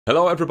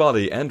Hello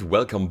everybody and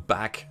welcome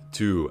back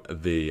to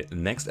the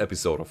next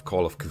episode of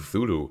Call of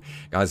Cthulhu.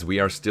 Guys, we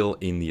are still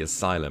in the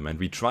asylum and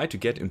we tried to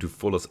get into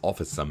Fuller's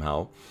office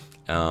somehow.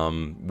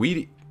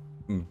 We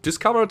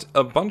discovered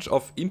a bunch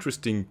of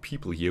interesting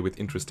people here with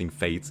interesting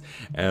fates,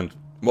 and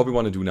what we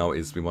want to do now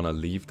is we want to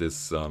leave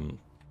this,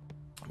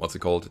 what's it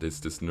called,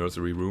 this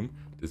nursery room,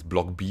 this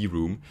block B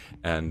room,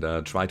 and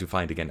try to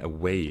find again a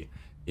way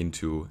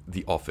into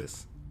the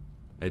office.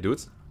 Hey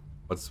dudes,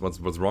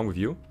 what's wrong with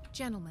you?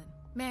 Gentlemen,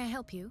 may I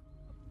help you?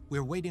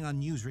 We're waiting on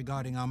news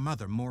regarding our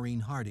mother, Maureen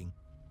Harding.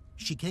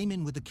 She came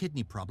in with a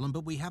kidney problem,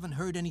 but we haven't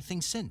heard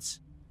anything since.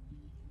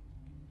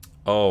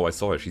 Oh, I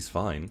saw her. She's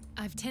fine.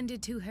 I've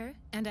tended to her,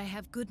 and I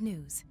have good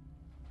news.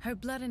 Her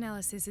blood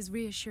analysis is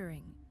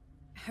reassuring.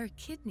 Her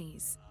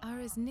kidneys are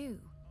as new.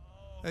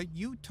 Are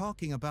you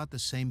talking about the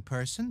same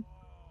person?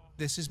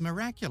 This is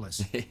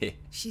miraculous.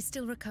 She's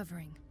still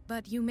recovering,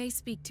 but you may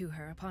speak to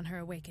her upon her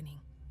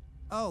awakening.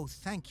 Oh,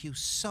 thank you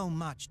so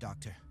much,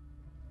 Doctor.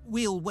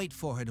 We'll wait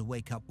for her to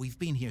wake up. We've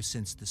been here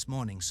since this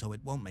morning, so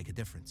it won't make a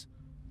difference.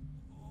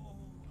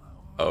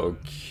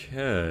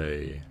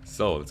 Okay,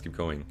 so let's keep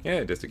going.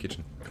 Yeah, there's the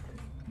kitchen.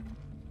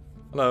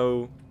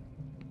 Hello.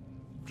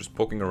 Just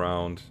poking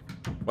around.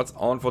 What's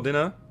on for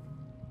dinner?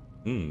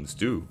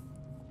 Stew.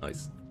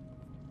 Nice.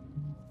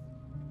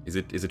 Is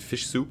it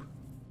fish soup?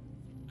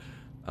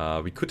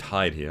 We could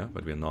hide here,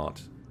 but we're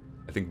not.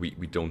 I think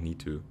we don't need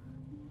to.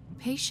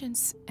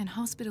 Patients and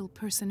hospital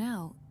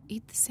personnel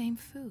eat the same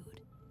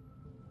food.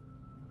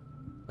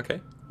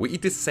 Okay, we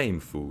eat the same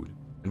food,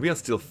 and we are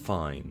still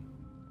fine.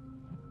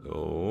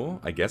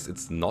 So, I guess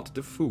it's not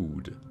the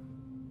food.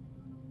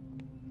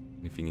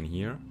 Anything in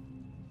here?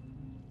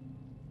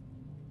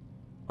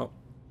 Oh,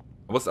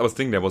 I was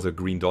thinking there was a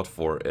green dot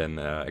for an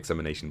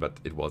examination, but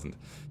it wasn't.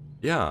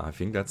 Yeah, I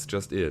think that's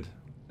just it.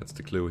 That's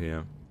the clue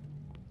here.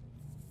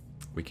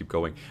 We keep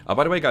going.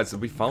 By the way, guys,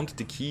 we found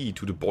the key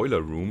to the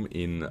boiler room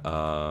in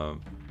a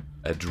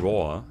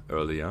drawer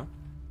earlier.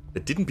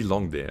 It didn't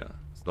belong there.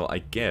 So I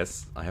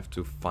guess I have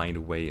to find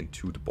a way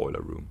into the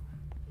boiler room.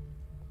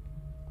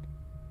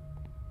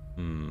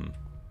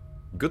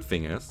 Good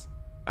thing is,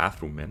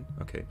 bathroom man.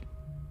 Okay.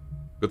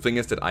 Good thing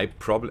is that I'm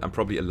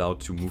probably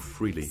allowed to move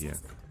freely here.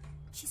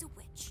 She's a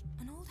witch,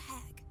 an old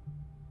hag.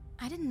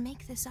 I didn't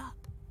make this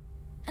up,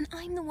 and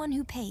I'm the one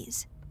who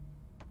pays.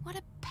 What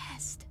a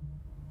pest!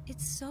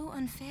 It's so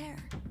unfair.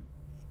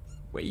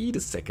 Wait a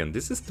second.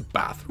 This is the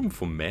bathroom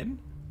for men?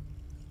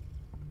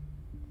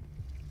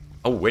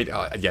 Oh wait,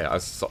 yeah,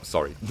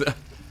 sorry.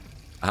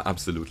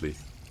 Absolutely,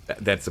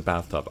 that's a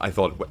bathtub. I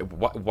thought,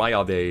 why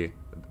are they?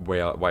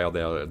 Why are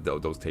there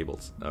those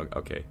tables?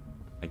 Okay,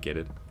 I get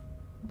it.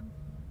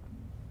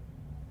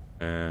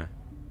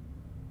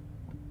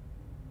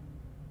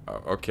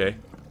 Okay.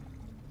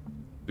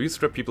 Do you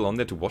strap people on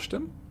there to wash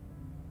them?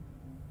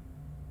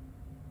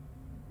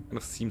 Kind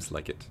of seems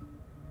like it.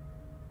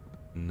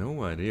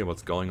 No idea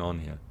what's going on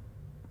here.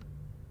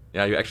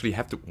 Yeah, you actually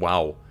have to.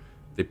 Wow.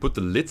 They put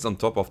the lids on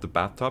top of the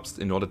bathtubs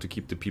in order to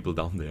keep the people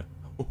down there.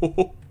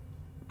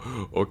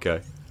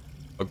 Okay.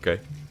 Okay,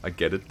 I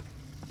get it.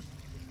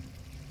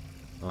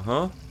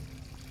 Uh-huh.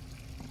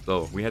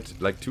 So, we had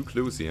like 2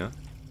 clues here.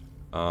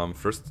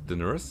 First the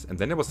nurse, and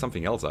then there was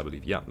something else, I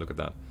believe. Yeah, look at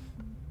that.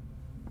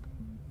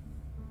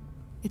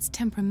 It's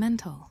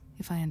temperamental,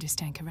 if I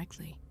understand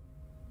correctly.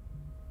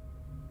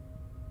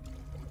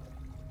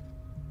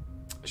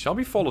 Shall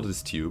we follow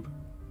this tube?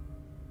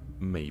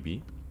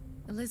 Maybe.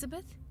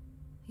 Elizabeth?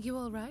 You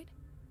all right?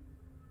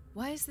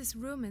 Why is this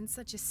room in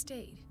such a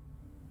state?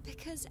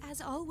 Because,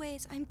 as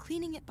always, I'm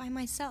cleaning it by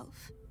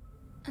myself.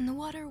 And the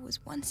water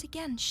was once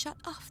again shut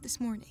off this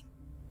morning.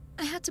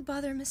 I had to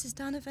bother Mrs.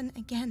 Donovan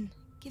again,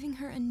 giving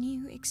her a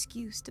new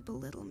excuse to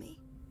belittle me.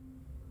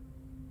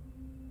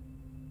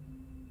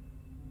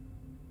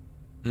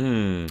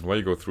 Why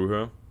you go through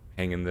her?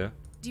 Hang in there.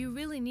 Do you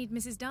really need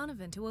Mrs.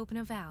 Donovan to open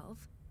a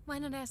valve? Why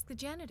not ask the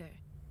janitor?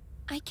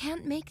 I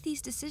can't make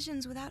these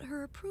decisions without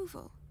her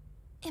approval.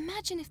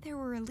 Imagine if there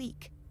were a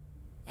leak.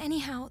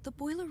 Anyhow, the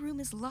boiler room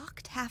is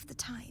locked half the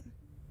time.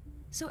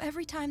 So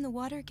every time the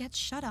water gets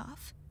shut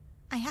off,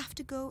 I have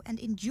to go and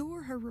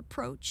endure her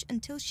reproach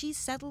until she's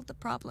settled the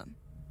problem.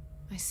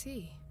 I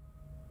see.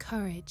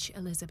 Courage,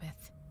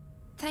 Elizabeth.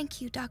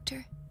 Thank you,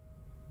 Doctor.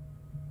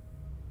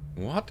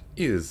 What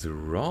is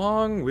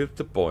wrong with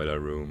the boiler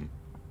room?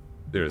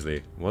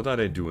 Seriously, what are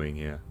they doing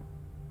here?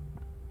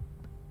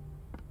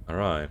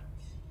 Alright.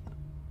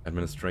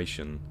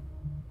 Administration.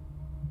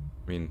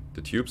 I mean,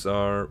 the tubes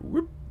are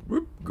whoop,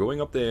 whoop,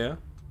 going up there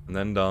and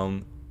then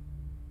down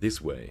this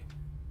way.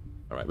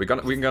 All right, we're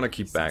gonna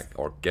keep back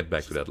or get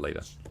back to that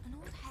later. An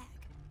old hag.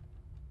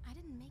 I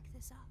didn't make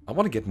this up. I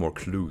want to get more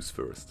clues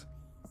first.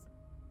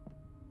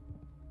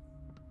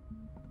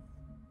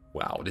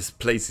 Wow, this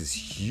place is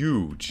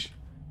huge.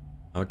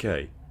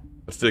 Okay,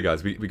 but still,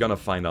 guys, we're gonna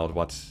find out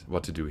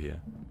what to do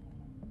here.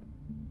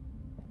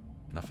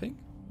 Nothing.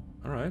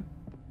 All right.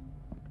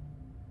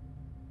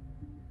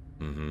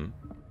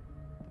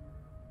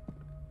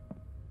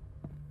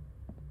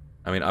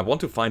 I mean, I want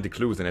to find the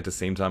clues, and at the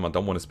same time, I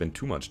don't want to spend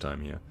too much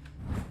time here.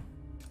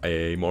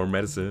 More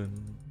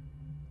medicine.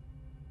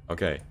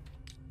 Okay.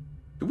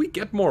 Do we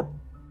get more...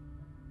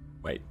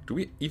 Wait, do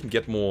we even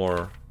get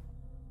more...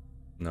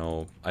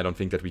 No, I don't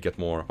think that we get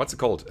more... What's it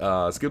called?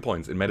 Skill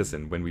points in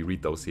medicine when we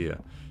read those here.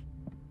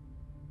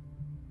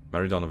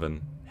 Mary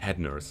Donovan, head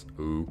nurse.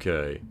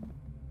 Okay.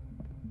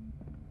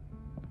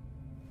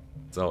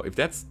 So, if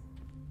that's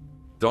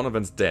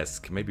Donovan's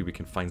desk, maybe we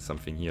can find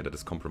something here that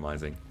is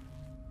compromising.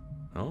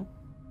 No?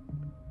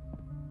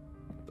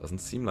 Doesn't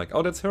seem like...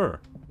 Oh, that's her.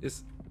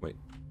 Wait.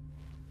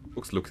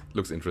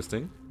 Looks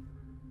interesting.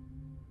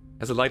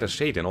 Has a lighter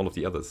shade than all of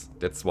the others.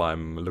 That's why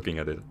I'm looking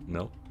at it.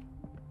 No?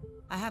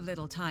 I have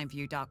little time for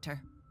you,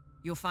 Doctor.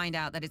 You'll find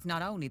out that it's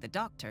not only the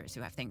doctors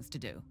who have things to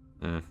do.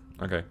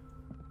 Okay.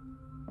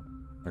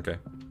 Okay.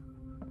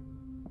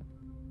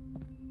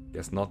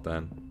 Guess not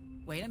then.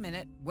 Wait a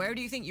minute. Where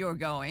do you think you're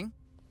going?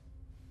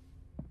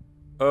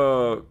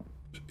 Dr.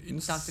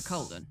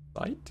 Colden.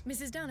 Right?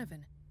 Mrs.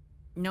 Donovan.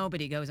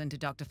 Nobody goes into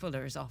Dr.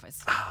 Fuller's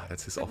office. Ah,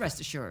 that's his But office.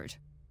 rest assured,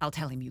 I'll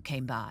tell him you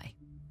came by.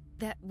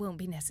 That won't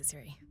be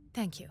necessary.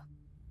 Thank you.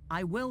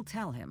 I will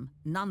tell him,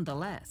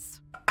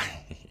 nonetheless.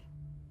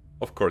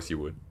 Of course you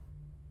would.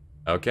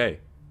 Okay.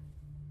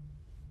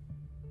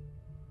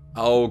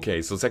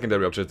 Okay, so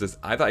secondary objectives.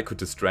 Either I could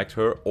distract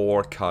her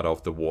or cut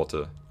off the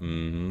water.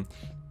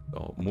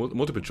 So,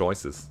 multiple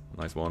choices.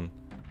 Nice one.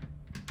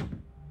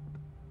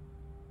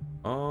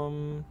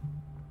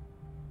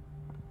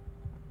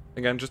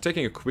 Again, just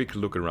taking a quick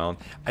look around.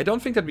 I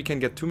don't think that we can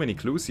get too many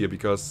clues here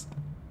because...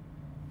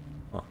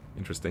 Oh,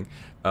 interesting.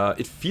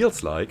 It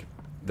feels like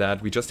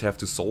that we just have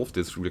to solve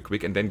this real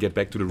quick and then get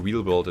back to the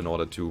real world in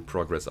order to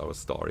progress our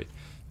story.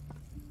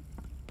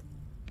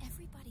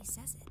 Everybody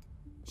says it.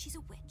 She's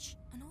a witch,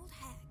 an old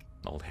hag.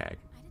 Old hag.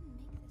 I didn't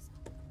make this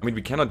up. I mean,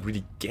 we cannot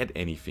really get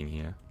anything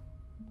here.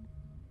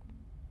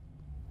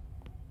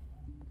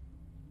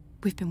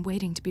 We've been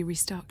waiting to be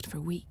restocked for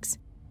weeks.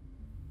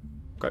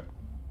 Okay.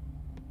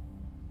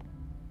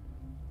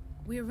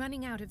 We're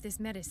running out of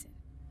this medicine.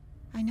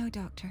 I know,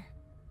 Doctor.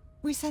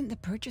 We sent the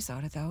purchase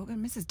order, though,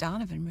 and Mrs.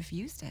 Donovan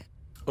refused it.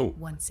 Oh.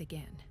 Once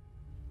again.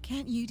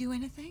 Can't you do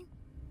anything?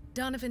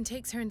 Donovan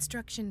takes her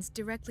instructions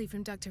directly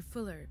from Dr.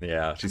 Fuller.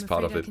 Yeah, she's I'm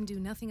part of afraid it. I can do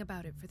nothing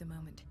about it for the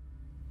moment.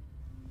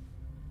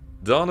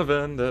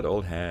 Donovan, that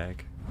old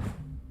hag.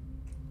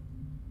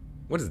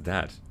 What is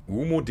that?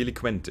 Humo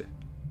delinquente.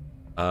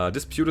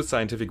 This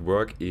pseudoscientific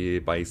work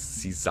by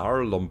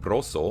Cesar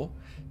Lombroso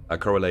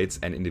correlates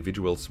an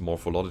individual's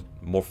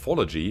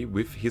morphology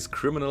with his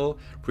criminal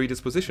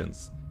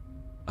predispositions.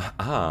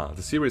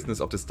 The seriousness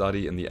of the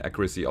study and the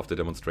accuracy of the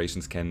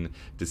demonstrations can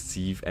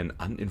deceive an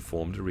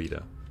uninformed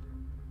reader.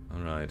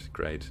 Alright,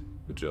 great.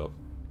 Good job.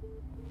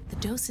 The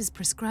doses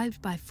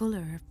prescribed by Fuller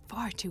are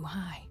far too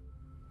high.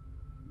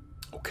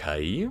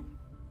 Okay.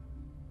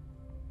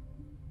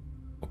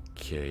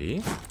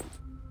 Okay.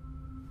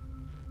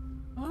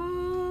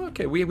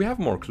 Okay, we have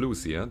more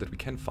clues here that we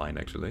can find,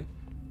 actually.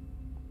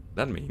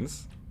 That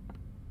means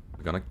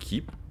we're gonna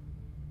keep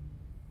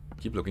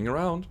looking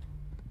around.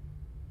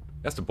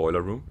 There's the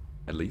boiler room,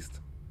 at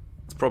least.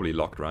 It's probably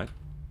locked, right?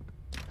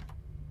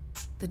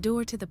 The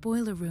door to the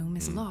boiler room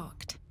is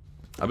locked.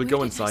 I will Where go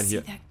did inside I see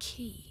here. that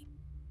key?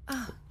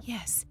 Ah,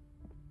 yes.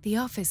 The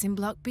office in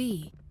Block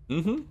B.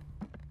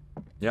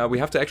 Yeah, we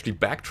have to actually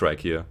backtrack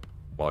here.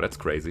 Wow, that's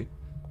crazy.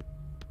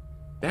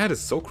 That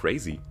is so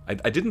crazy. I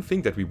didn't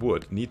think that we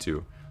would need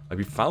to. Like,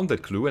 we found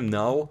that clue and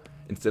now,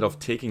 instead of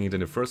taking it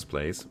in the first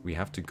place, we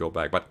have to go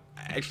back. But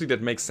actually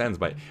that makes sense.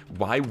 But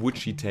why would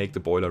she take the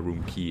boiler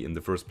room key in the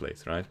first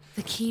place, right?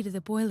 The key to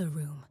the boiler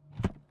room.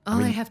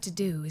 All I have to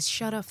do is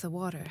shut off the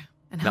water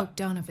and hope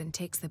Donovan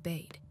takes the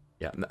bait.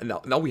 Yeah,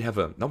 now we have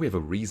a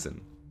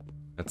reason.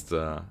 That's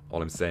all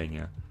I'm saying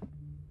here.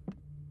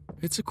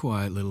 It's a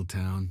quiet little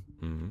town.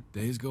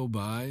 Days go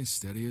by,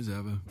 steady as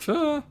ever.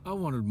 I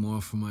wanted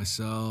more for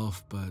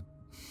myself, but...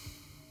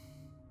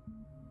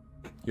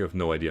 You have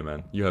no idea,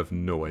 man. You have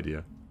no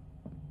idea.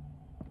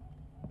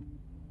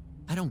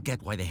 I don't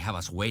get why they have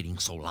us waiting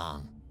so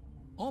long.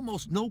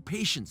 Almost no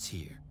patience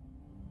here.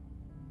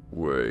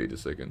 Wait a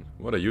second.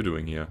 What are you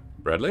doing here?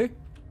 Bradley?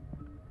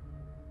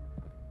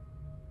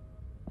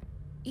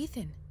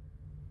 Ethan,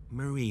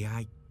 Marie,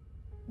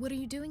 what are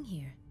you doing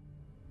here?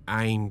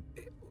 I'm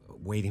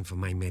waiting for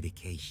my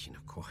medication,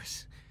 of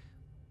course.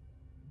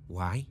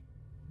 Why?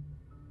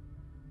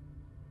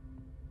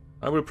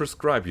 I will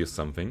prescribe you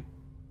something.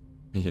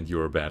 And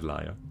you're a bad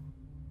liar.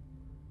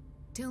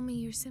 Tell me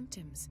your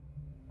symptoms.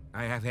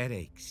 I have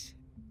headaches.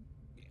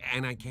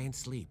 And I can't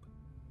sleep.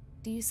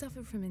 Do you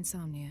suffer from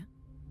insomnia?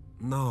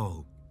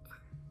 No.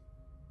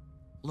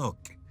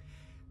 Look,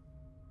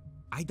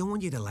 I don't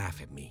want you to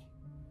laugh at me.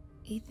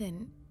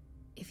 Ethan,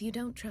 if you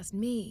don't trust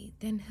me,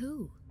 then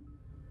who?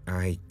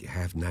 I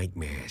have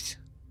nightmares.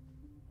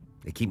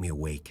 They keep me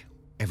awake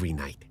every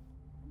night.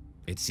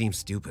 It seems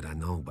stupid, I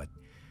know, but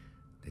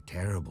they're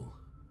terrible.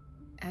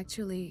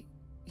 Actually,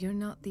 you're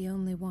not the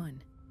only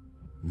one.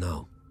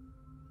 No.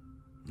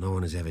 No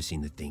one has ever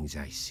seen the things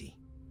I see.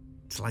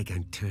 It's like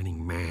I'm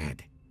turning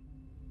mad.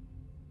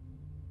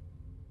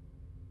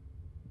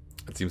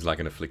 It seems like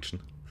an affliction.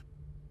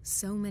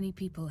 So many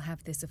people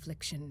have this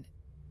affliction.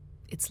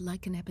 It's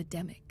like an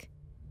epidemic.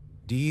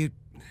 Do you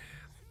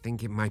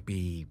think it might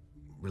be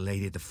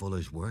related to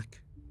Fuller's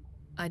work?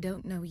 I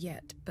don't know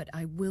yet, but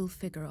I will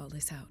figure all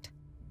this out.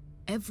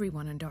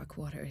 Everyone in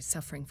Darkwater is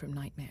suffering from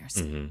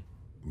nightmares.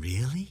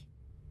 Really?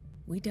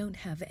 We don't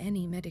have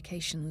any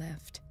medication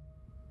left.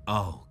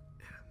 Oh,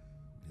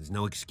 there's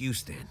no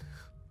excuse then.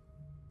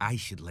 I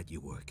should let you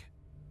work.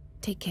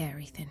 Take care,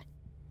 Ethan.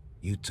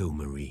 You too,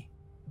 Marie.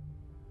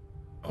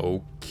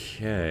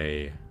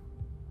 Okay.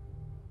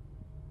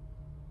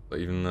 So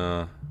even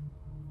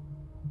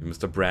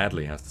Mr.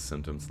 Bradley has the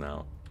symptoms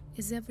now.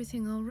 Is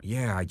everything all right?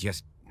 Yeah,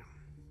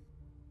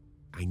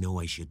 I know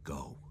I should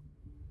go.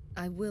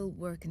 I will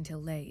work until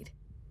late.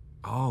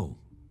 Oh.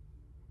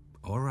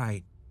 All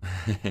right.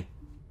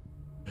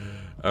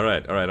 All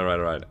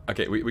right.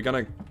 Okay, we're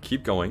gonna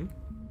keep going.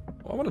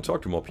 Oh, I want to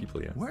talk to more people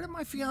here. Where did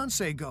my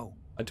fiancée go?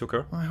 I took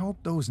her. I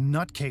hope those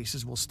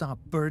nutcases will stop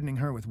burdening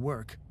her with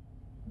work.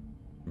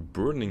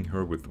 Burdening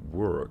her with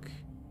work.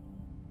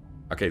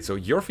 Okay, so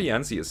your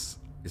fiancé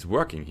is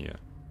working here.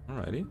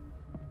 Alrighty.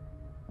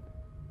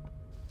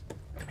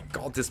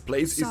 God, this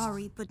place is...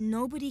 Sorry, but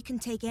nobody can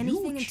take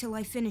anything huge. until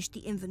I finish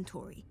the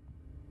inventory.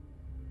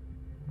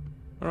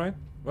 Alright,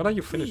 what are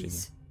you finishing?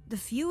 Please. The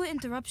fewer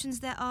interruptions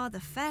there are, the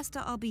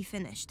faster I'll be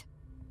finished.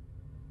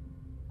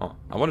 Oh,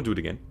 I want to do it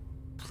again.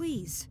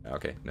 Please.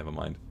 Okay, never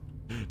mind.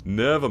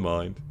 Never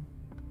mind.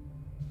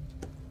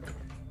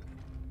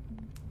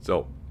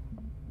 So,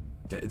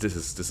 this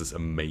is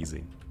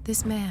amazing.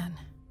 This man,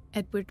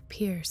 Edward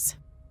Pierce,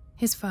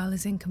 his file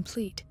is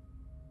incomplete.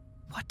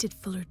 What did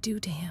Fuller do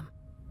to him?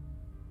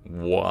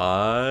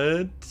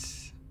 What?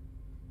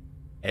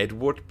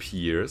 Edward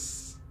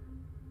Pierce?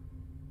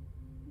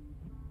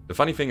 The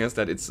funny thing is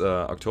that it's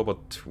October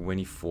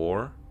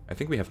 24. I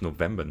think we have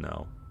November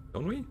now,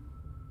 don't we?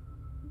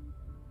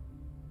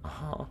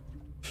 Uh-huh.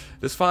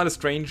 This file is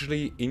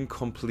strangely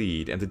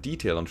incomplete and the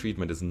detail on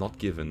treatment is not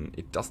given.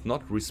 It does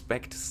not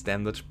respect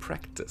standard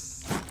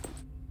practice.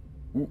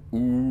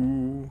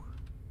 Ooh.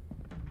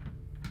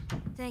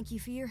 Thank you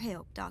for your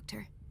help,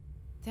 Doctor.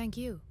 Thank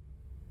you.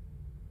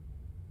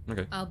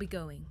 Okay. I'll be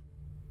going.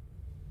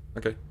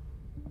 Okay.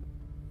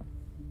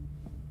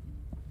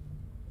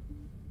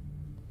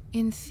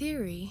 In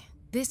theory,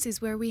 this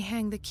is where we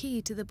hang the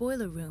key to the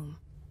boiler room.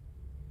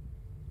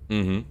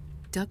 Mm-hmm.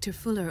 Dr.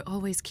 Fuller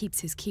always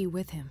keeps his key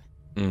with him.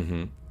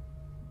 Mm-hmm.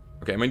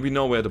 Okay, I mean, we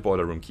know where the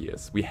boiler room key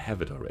is. We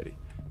have it already.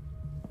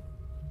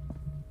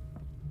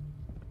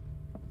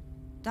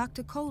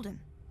 Dr. Colden.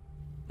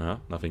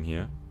 Nothing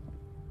here.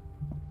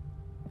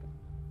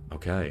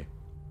 Okay.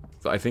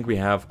 So I think we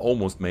have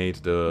almost made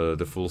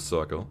the full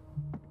circle.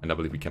 And I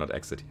believe we cannot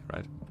exit here,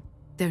 right?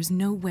 There's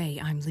no way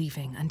I'm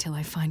leaving until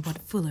I find what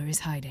Fuller is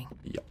hiding.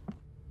 Yep.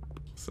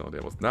 So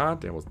there was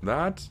that, there was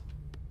that.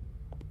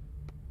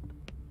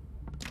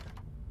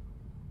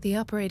 The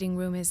operating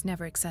room is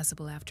never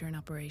accessible after an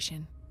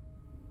operation.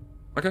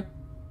 Okay,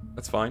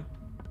 that's fine.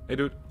 Hey,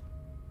 dude.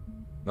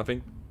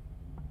 Nothing.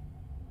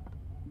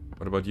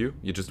 What about you?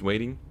 You're just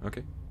waiting?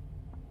 Okay.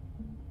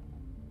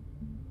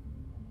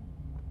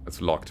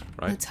 It's locked,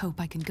 right? Let's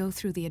hope I can go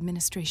through the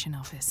administration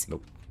office.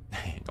 Nope.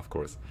 Of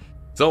course.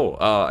 So,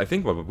 I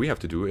think what we have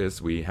to do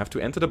is we have to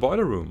enter the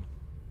boiler room.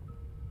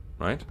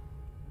 Right?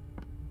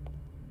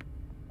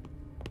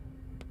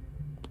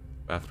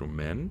 Bathroom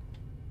men.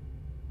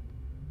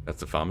 That's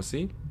the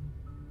pharmacy.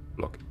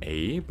 Block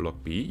A,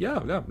 block B. Yeah,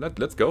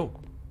 let's go.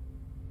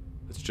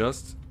 Let's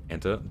just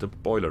enter the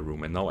boiler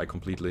room. And now I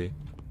completely...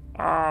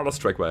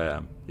 lost track where I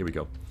am. Here we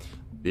go.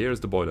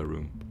 There's the boiler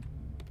room.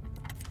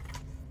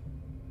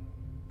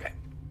 Okay.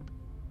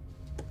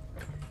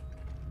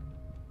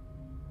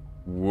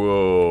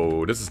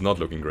 Whoa, this is not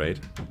looking great.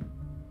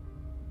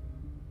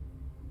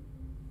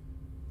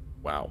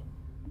 Wow.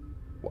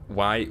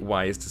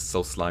 Why is this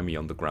so slimy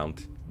on the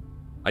ground?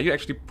 Are you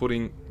actually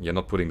putting... You're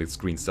not putting this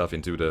green stuff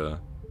into the...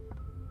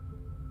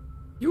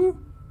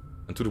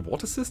 Into the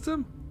water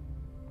system?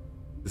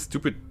 The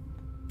stupid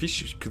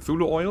fish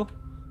Cthulhu oil?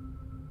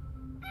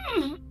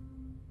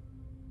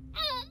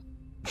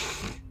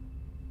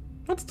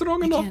 Not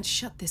strong enough. I can't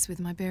shut this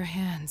with my bare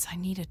hands. I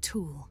need a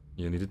tool.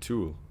 You need a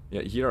tool.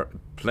 Yeah, here are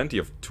plenty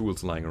of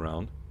tools lying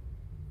around.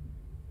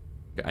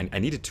 Okay, I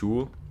need a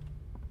tool.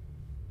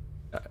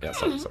 Yeah,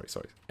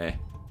 sorry.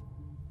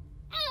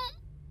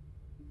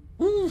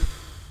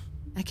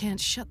 I can't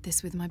shut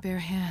this with my bare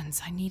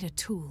hands. I need a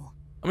tool.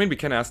 I mean, we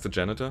can ask the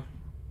janitor.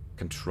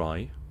 Can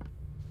try.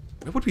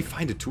 Where would we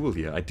find a tool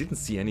here? I didn't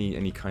see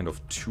any kind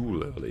of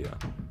tool earlier.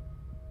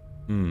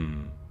 Give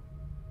me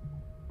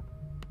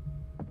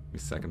a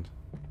second.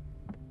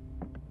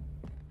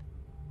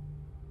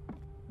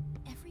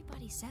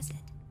 Everybody says it.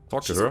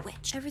 Talk to She's her. a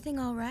witch. Everything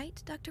all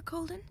right, Dr.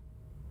 Colden?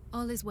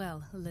 All is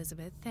well,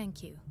 Elizabeth.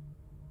 Thank you.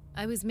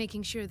 I was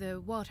making sure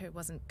the water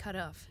wasn't cut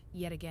off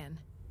yet again.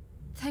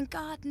 Thank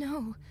God,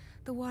 no.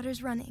 The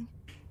water's running.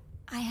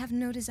 I have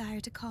no desire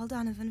to call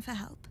Donovan for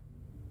help.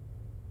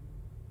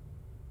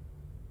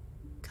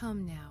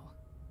 Come now.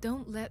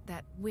 Don't let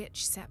that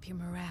witch sap your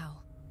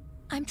morale.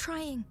 I'm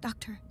trying,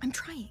 Doctor. I'm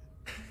trying.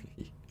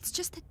 It's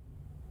just that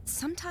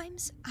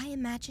sometimes I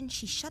imagine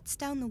she shuts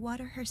down the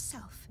water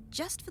herself,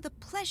 just for the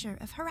pleasure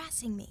of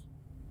harassing me.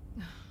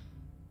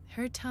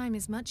 Her time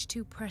is much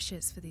too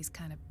precious for these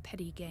kind of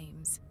petty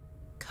games.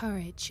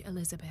 Courage,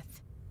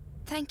 Elizabeth.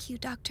 Thank you,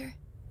 Doctor.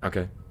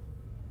 Okay.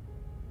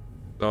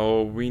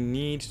 So we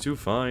need to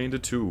find a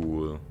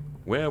tool.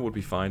 Where would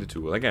we find a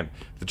tool? Again,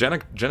 the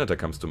janitor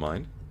comes to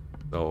mind.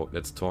 So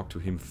let's talk to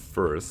him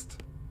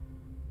first.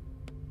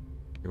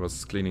 He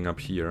was cleaning up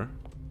here.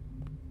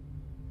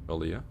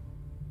 Earlier.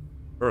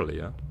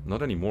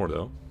 Not anymore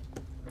though.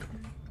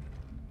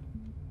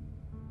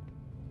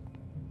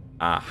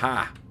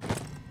 Aha!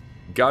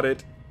 Got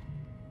it!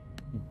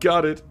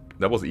 Got it!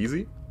 That was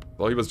easy.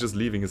 Oh, he was just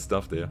leaving his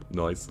stuff there.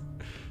 Nice.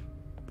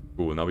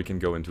 Cool, now we can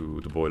go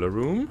into the boiler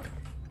room.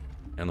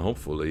 And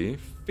hopefully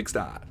fix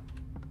that.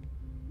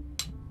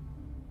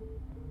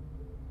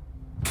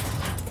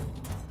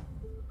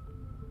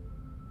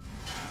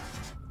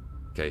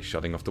 Okay,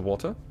 shutting off the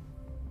water.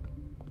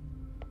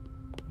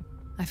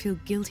 I feel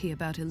guilty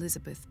about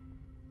Elizabeth,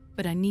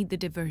 but I need the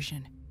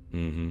diversion.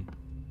 Mm-hmm.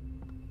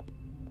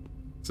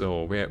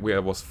 So,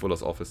 where was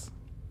Fuller's office?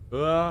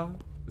 Ah,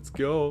 let's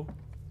go.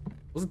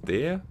 Was it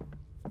there?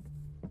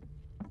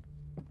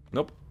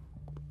 Nope.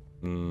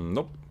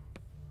 Nope.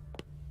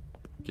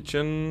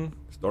 Kitchen,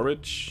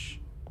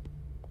 storage,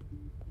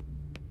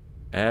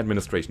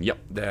 administration. Yep,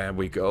 there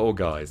we go,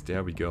 guys.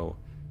 There we go.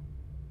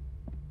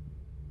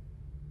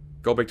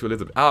 Go back to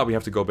Elizabeth. Ah, we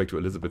have to go back to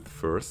Elizabeth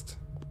first.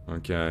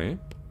 Okay.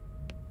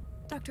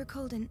 Dr.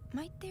 Colden,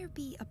 might there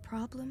be a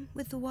problem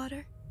with the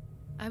water?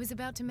 I was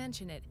about to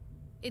mention it.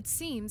 It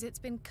seems it's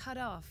been cut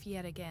off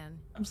yet again.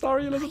 I'm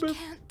sorry, Elizabeth. I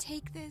can't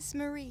take this,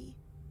 Marie.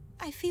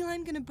 I feel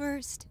I'm gonna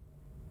burst.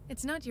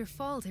 It's not your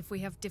fault if we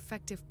have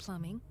defective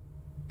plumbing.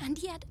 And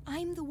yet,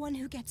 I'm the one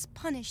who gets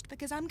punished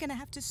because I'm gonna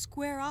have to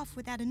square off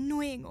with that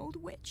annoying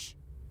old witch.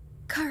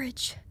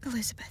 Courage,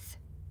 Elizabeth.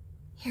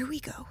 Here we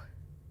go.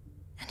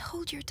 And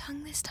hold your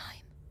tongue this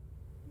time.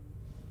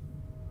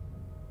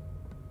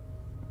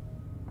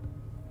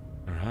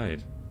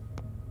 Alright.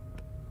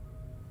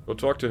 Go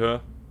talk to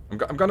her.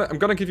 I'm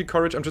gonna give you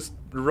courage. I'm just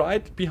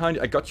right behind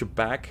you. I got your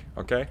back,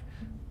 okay?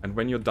 And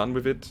when you're done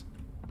with it,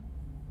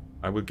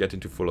 I will get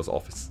into Fuller's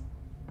office.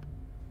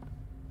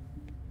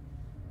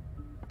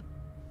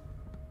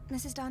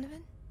 Mrs.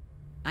 Donovan?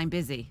 I'm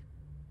busy.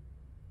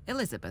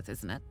 Elizabeth,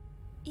 isn't it?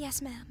 Yes,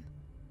 ma'am.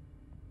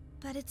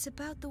 But it's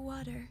about the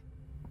water.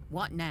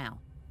 What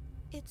now?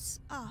 It's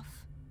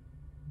off.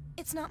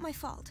 It's not my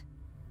fault.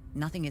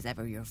 Nothing is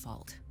ever your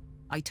fault.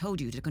 I told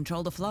you to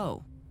control the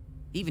flow.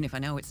 Even if I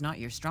know it's not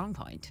your strong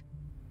point.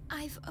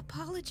 I've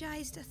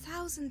apologized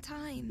 1,000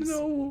 times.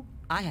 No.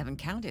 I haven't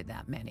counted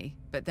that many.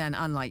 But then,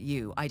 unlike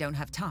you, I don't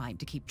have time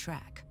to keep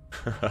track.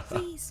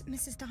 Please,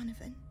 Mrs.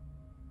 Donovan.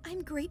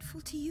 I'm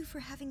grateful to you for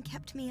having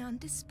kept me on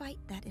despite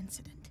that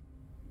incident.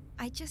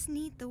 I just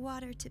need the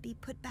water to be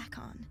put back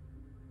on.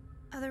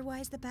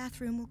 Otherwise, the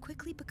bathroom will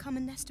quickly become a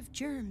nest of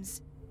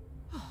germs.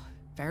 Oh,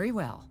 very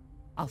well.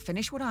 I'll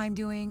finish what I'm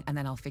doing, and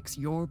then I'll fix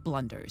your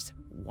blunders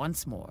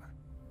once more.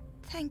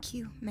 Thank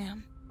you,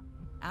 ma'am.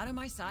 Out of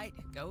my sight.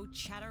 Go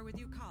chatter with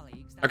your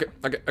colleagues.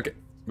 Okay.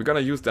 We're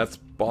gonna use that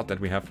spot that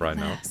we have right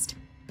now.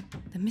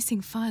 The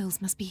missing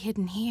files must be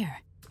hidden here.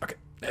 Okay,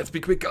 let's be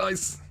quick,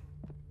 guys.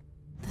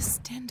 The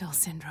Stendhal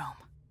syndrome.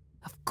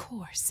 Of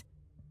course.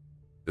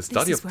 The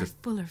study this is of where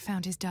Fuller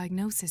found his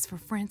diagnosis for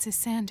Francis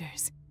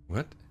Sanders.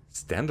 What?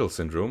 Stendhal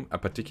syndrome, a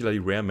particularly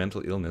rare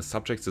mental illness.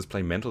 Subjects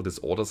display mental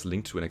disorders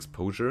linked to an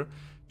exposure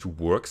to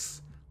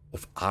works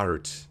of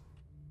art.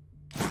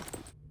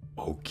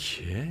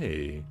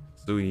 Okay.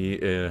 So he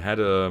had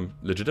a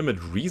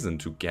legitimate reason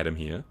to get him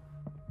here.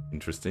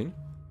 Interesting.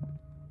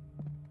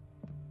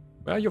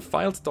 Where are your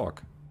files,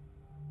 Doc?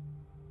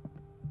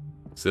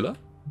 Scylla?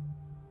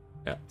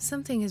 Yeah.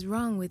 Something is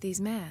wrong with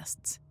these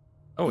masts.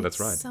 Oh, that's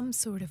right. Some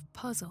sort of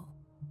puzzle.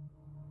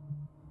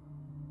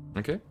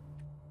 Okay.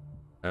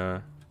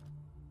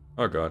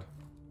 Oh god.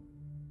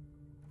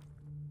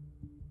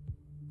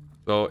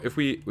 So if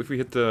we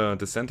hit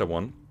the center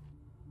one,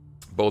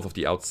 both of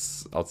the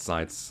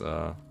outsides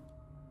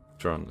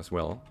turn as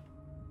well.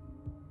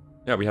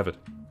 Yeah, we have it.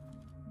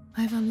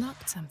 I've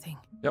unlocked something.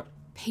 Yep.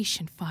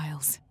 Patient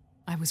files.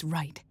 I was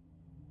right.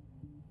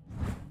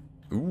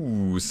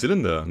 Ooh,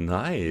 Cylinder,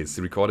 nice.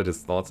 He recorded his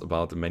thoughts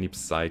about the many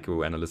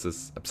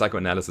psychoanalysis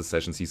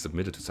sessions he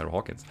submitted to Sarah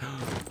Hawkins.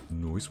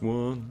 Nice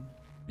one.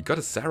 We got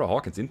a Sarah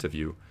Hawkins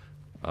interview.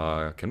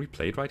 Can we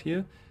play it right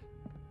here?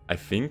 I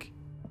think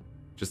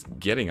just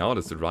getting out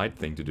is the right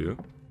thing to do.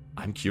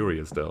 I'm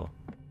curious though.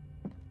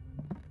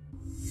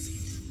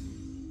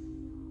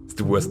 It's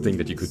the worst thing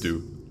that you could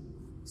do.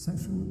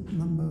 Session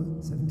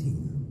number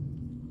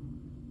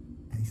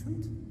 17.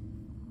 Patient?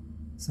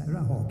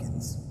 Sarah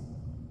Hawkins.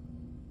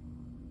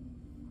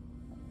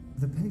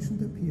 The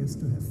patient appears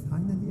to have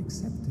finally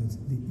accepted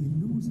the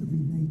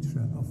illusory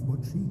nature of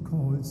what she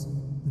calls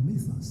the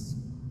mythos.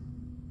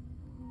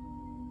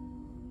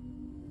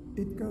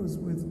 It goes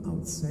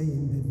without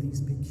saying that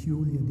these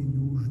peculiar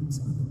delusions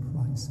are the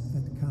price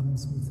that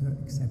comes with her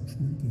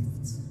exceptional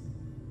gifts.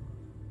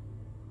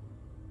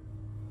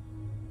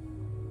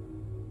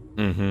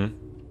 Mm-hmm.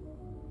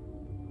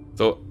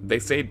 So they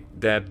say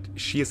that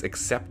she has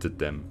accepted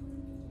them.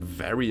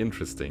 Very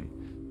interesting.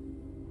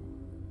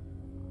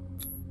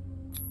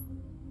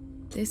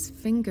 This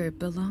finger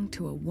belonged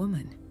to a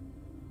woman.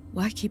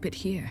 Why keep it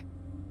here?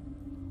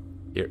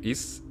 Here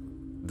is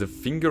the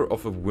finger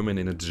of a woman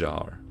in a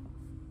jar.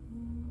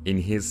 In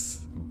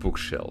his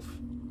bookshelf.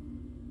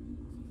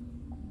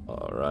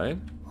 Alright.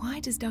 Why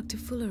does Dr.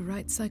 Fuller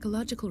write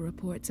psychological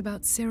reports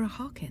about Sarah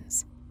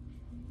Hawkins?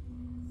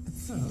 At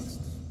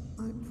first,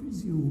 I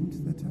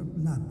presumed that her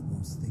blood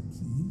was the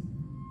key.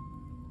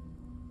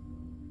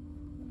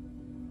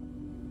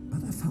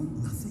 But I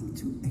found nothing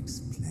to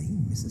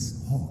explain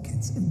Mrs.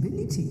 Hawkins'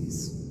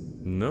 abilities.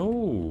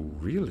 No,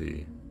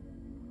 really?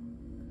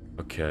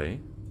 Okay.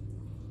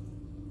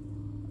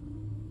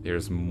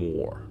 There's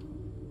more.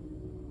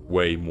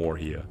 Way more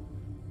here.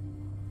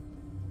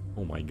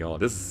 Oh my god,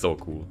 this is so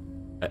cool.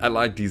 I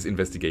like these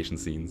investigation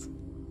scenes.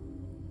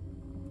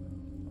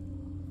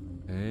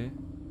 Okay.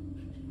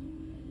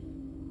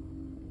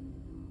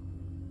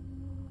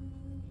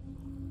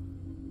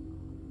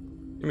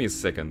 Give me a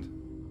second.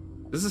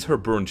 This is her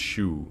burnt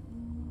shoe.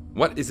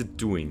 What is it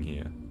doing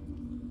here?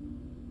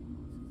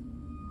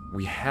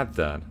 We had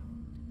that.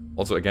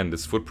 Also, again,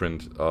 this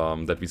footprint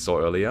that we saw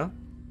earlier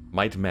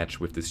might match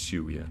with this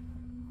shoe here.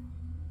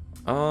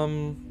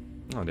 Oh,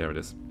 there it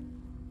is.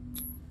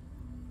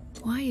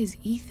 Why is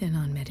Ethan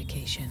on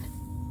medication?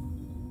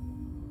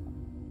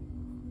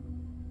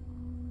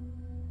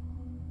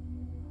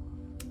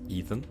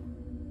 Ethan?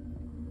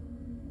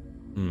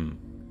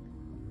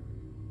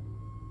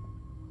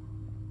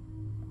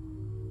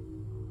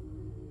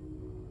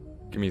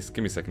 Give me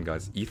a second,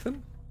 guys.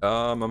 Ethan?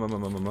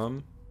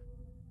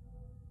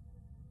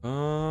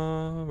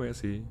 Where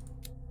is he?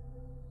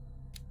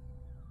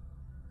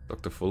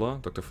 Dr. Fuller?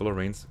 Dr. Fuller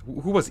reigns.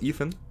 Who was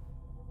Ethan?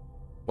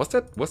 Was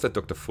that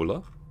Dr.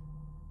 Fuller?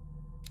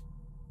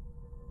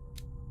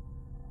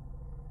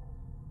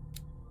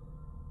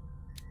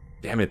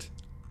 Damn it.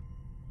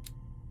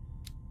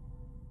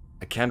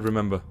 I can't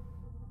remember.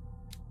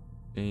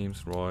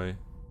 James, Roy.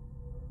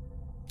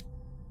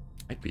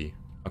 Might be.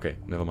 Okay,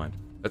 never mind.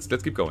 Let's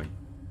keep going.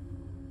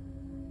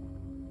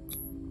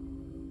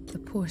 The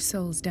poor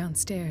souls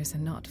downstairs are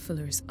not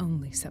Fuller's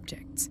only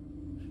subjects.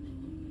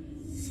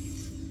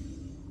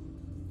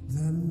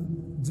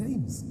 Then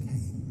James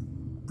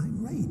came,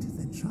 irate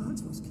that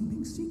Charles was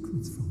keeping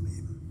secrets from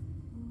him.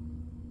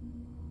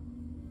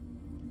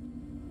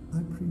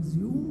 I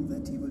presume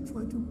that he will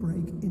try to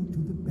break into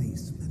the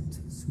basement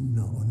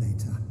sooner or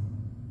later.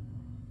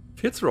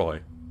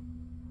 Fitzroy?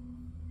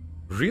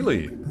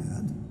 Really?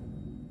 Prepared?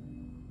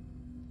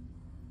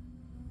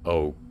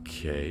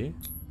 Okay.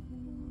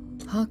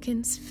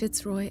 Hawkins,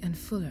 Fitzroy, and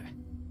Fuller.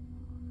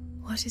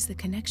 What is the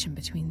connection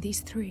between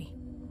these three?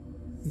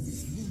 It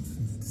is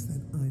fortunate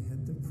that I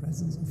had the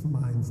presence of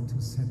mind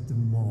to set the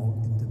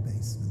morgue in the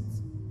basement.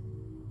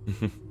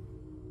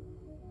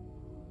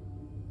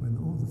 When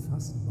all the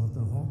fuss about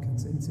the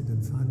Hawkins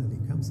incident finally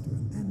comes to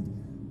an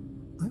end,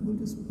 I will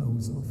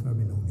dispose of her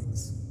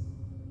belongings.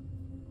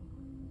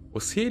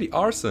 Was he the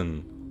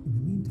arson? In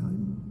the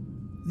meantime,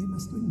 they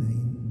must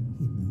remain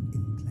hidden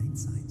in plain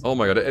sight. Oh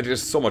my god,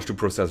 there's so much to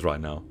process right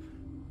now.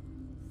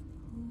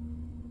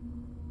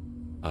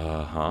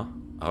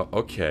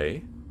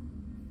 Okay.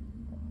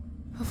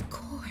 Of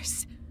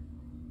course.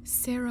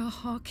 Sarah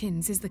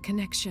Hawkins is the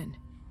connection.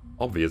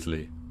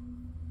 Obviously.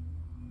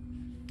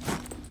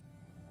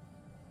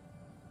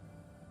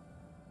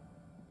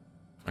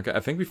 Okay, I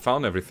think we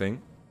found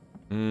everything.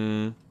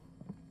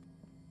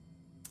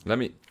 Let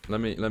me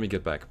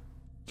get back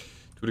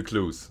to the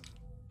clues.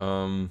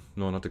 No,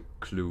 not the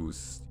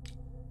clues.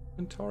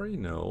 Inventory?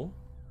 No.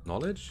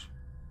 Knowledge?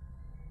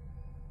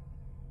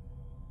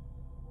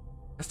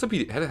 Has to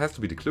be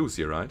the clues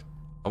here, right?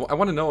 I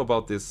want to know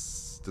about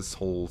this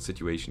whole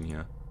situation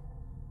here.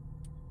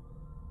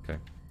 Okay,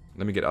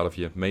 let me get out of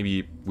here.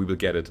 Maybe we will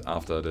get it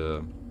after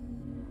the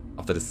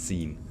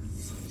scene.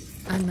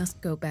 I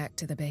must go back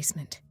to the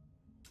basement.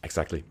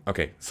 Exactly.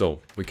 Okay,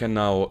 so we can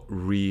now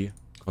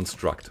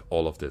reconstruct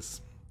all of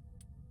this.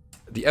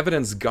 The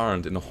evidence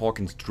garnered in the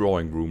Hawkins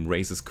drawing room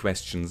raises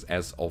questions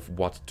as of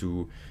what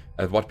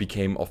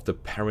became of the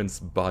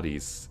parents'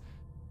 bodies.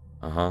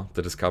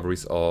 The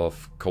discoveries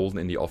of Colden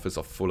in the office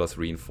of Fuller's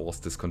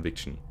reinforced this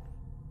conviction.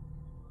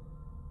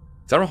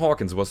 Sarah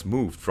Hawkins was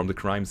moved from the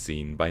crime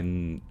scene by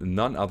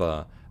none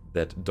other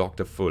than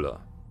Dr. Fuller.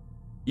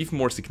 Even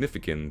more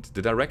significant,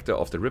 the director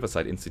of the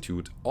Riverside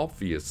Institute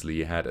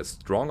obviously had a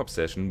strong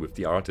obsession with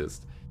the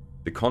artist.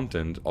 The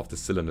content of the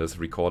cylinders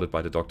recorded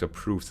by the doctor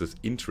proves his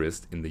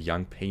interest in the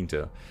young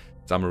painter.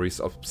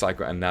 Summaries of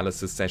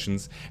psychoanalysis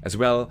sessions as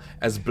well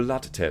as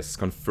blood tests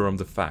confirm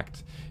the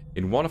fact.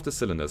 In one of the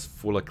cylinders,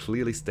 Fuller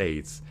clearly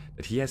states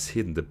that he has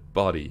hidden the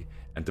body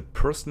and the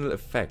personal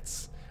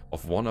effects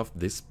of one of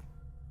his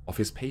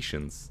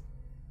patients.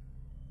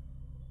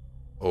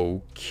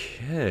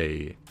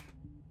 Okay.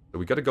 So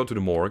we gotta go to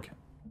the morgue.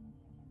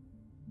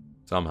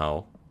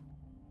 Somehow.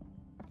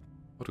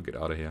 How to get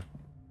out of here?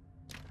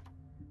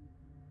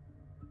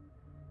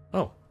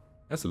 Oh,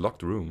 That's a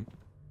locked room.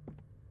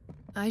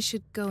 I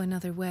should go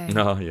another way.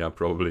 No, yeah,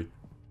 probably.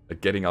 Like,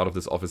 getting out of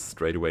this office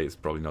straight away is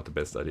probably not the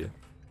best idea.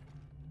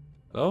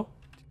 Hello?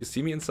 Did you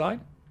see me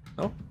inside?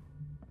 No?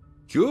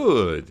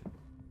 Good!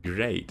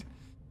 Great.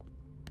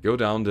 Go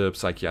down the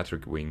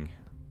psychiatric wing.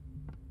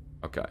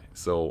 Okay,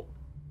 so...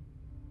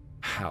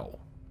 How?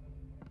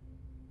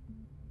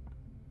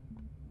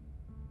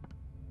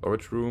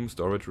 Storage room,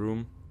 storage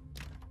room.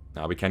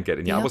 No, we can't get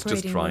in. Yeah, I was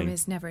just trying. The operating room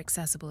is never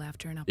accessible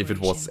after an operation. If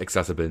it was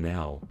accessible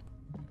now.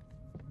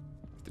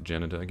 The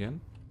janitor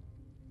again.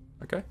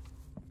 Okay.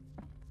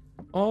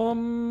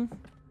 Now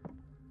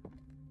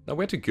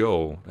where to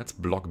go? That's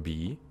block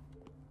B.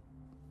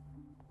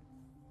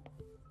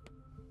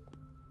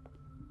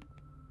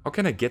 How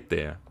can I get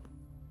there?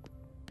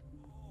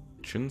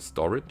 Kitchen,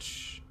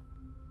 storage.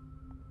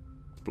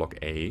 Block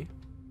A.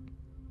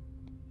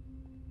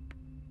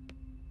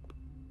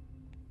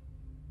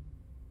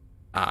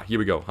 Ah, here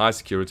we go. High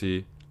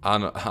security.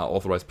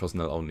 Unauthorized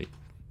personnel only.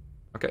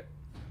 Okay.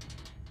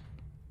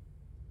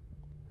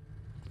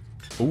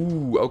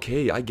 Ooh,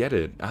 okay, I get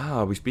it.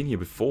 Ah, we've been here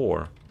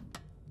before.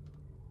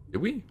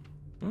 Did we?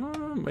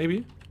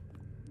 Maybe.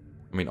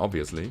 I mean,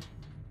 obviously.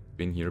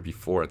 Been here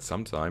before at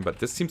some time, but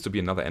this seems to be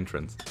another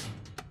entrance.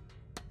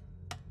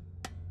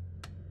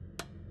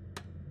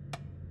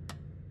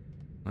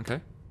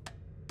 Okay.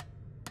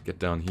 Get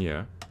down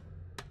here.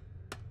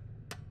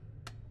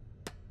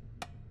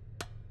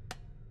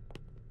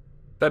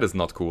 That is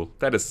not cool.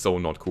 That is so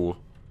not cool.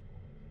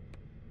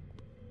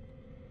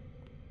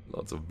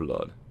 Lots of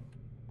blood.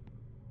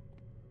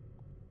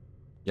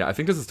 Yeah, I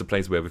think this is the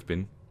place where we've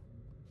been.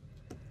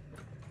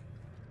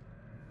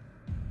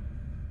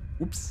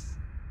 Oops.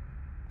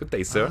 Good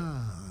day, sir.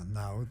 Ah,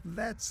 now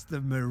that's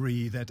the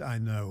Marie that I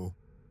know.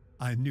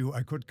 I knew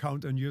I could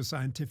count on your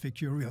scientific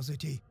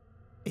curiosity.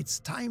 It's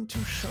time to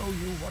show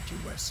you what you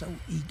were so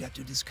eager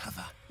to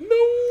discover.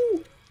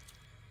 No!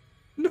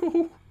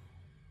 No!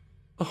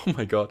 Oh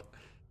my god.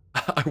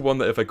 I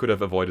wonder if I could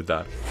have avoided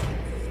that.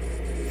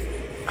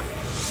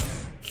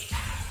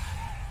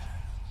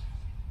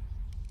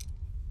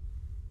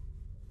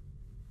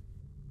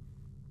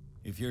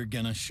 If you're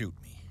gonna shoot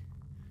me,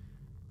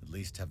 at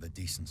least have the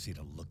decency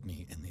to look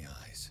me in the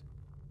eyes.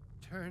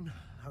 Turn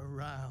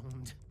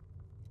around.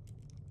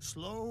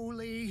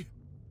 Slowly.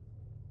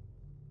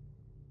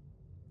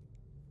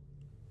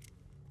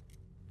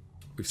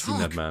 We've seen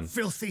that man.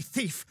 Filthy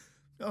thief!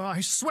 Oh,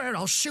 I swear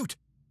I'll shoot!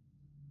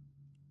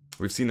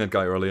 We've seen that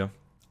guy earlier.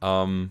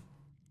 That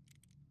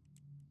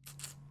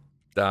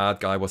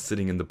guy was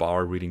sitting in the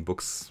bar reading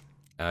books.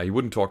 He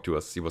wouldn't talk to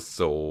us. He was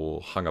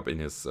so hung up in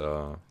his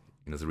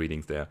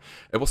readings there.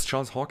 It was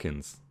Charles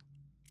Hawkins.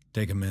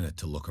 Take a minute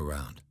to look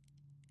around.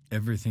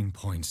 Everything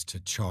points to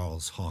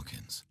Charles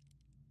Hawkins.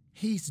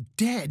 He's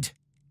dead.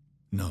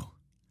 No.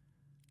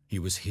 He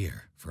was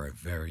here for a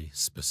very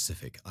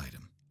specific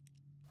item.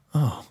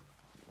 Oh,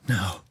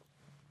 no.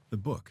 The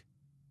book.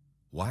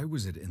 Why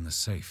was it in the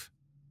safe?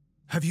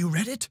 Have you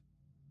read it?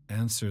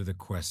 Answer the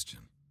question.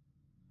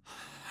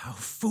 How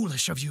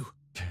foolish of you.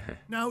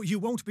 Now you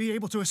won't be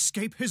able to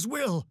escape his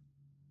will.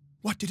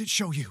 What did it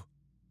show you?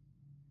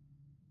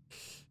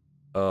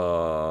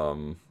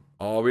 Oh,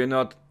 we're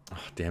not...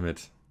 Oh, damn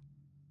it.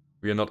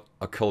 We are not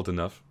occult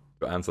enough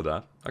to answer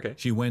that. Okay.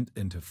 She went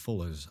into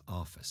Fuller's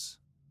office.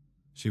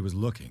 She was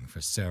looking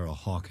for Sarah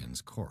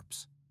Hawkins'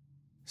 corpse.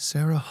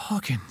 Sarah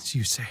Hawkins,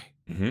 you say?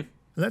 Mm-hmm.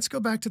 Let's go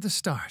back to the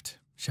start,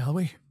 shall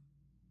we?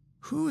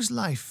 Whose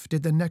life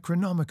did the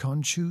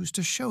Necronomicon choose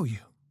to show you?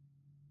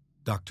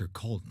 Dr.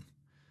 Colden.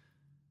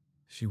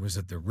 She was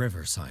at the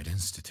Riverside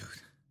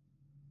Institute.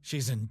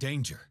 She's in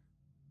danger.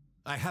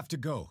 I have to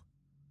go.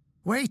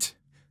 Wait.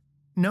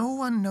 No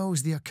one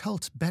knows the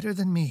occult better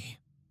than me.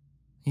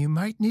 You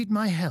might need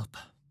my help.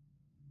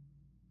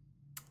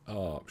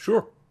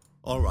 Sure.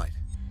 All right.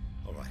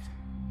 All right.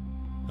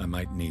 I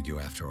might need you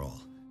after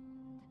all.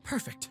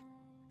 Perfect.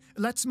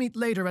 Let's meet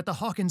later at the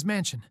Hawkins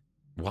mansion.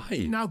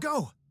 Why? Now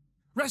go.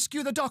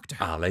 Rescue the doctor.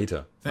 Ah,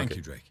 later. Thank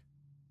you, Drake.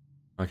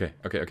 Okay,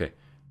 okay, okay.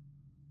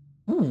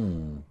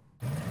 Ooh.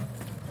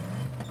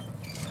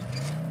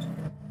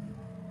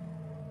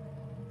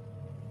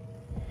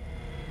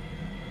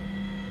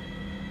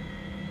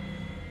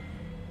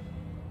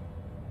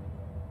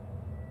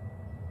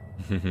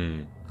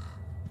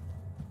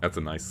 That's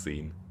a nice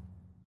scene.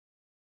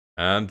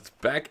 And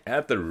back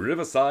at the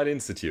Riverside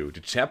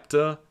Institute,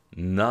 chapter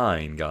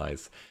 9,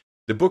 guys.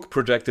 The book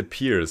projected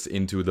Pierce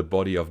into the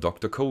body of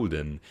Dr.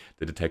 Colden.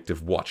 The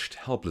detective watched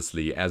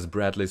helplessly as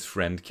Bradley's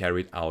friend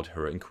carried out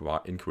her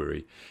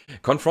inquiry.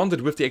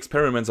 Confronted with the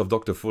experiments of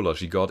Dr. Fuller,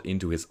 she got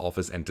into his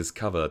office and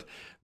discovered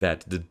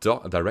that the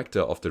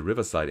director of the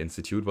Riverside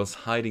Institute was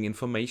hiding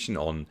information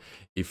on,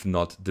 if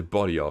not the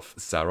body of,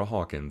 Sarah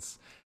Hawkins.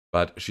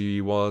 But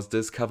she was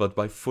discovered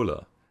by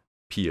Fuller.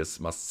 Pierce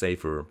must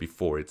save her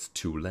before it's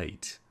too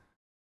late.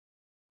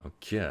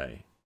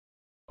 Okay.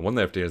 I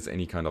wonder if there's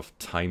any kind of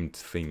timed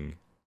thing.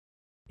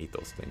 I hate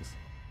those things.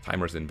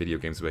 Timers in video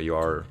games where you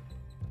are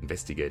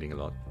investigating a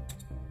lot.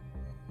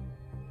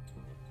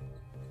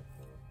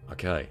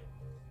 Okay.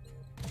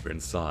 We're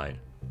inside.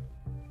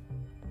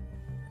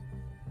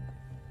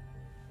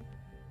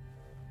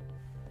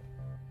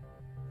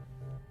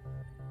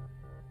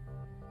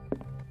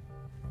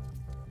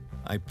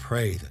 I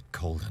pray that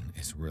Colden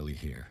is really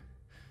here.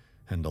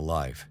 And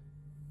alive.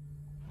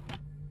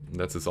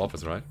 That's his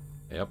office, right?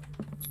 Yep.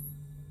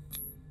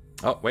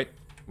 Oh, wait.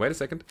 Wait a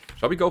second.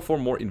 Shall we go for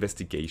more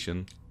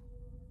investigation?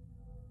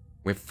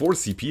 We have 4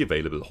 CP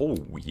available. Oh,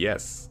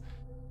 yes.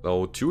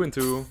 So, 2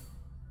 into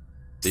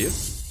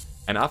this.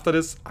 And after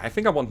this, I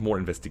think I want more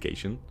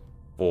investigation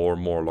for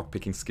more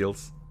lockpicking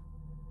skills.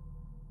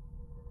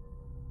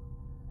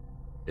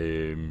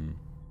 Yeah,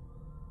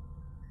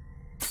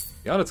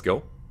 let's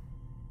go.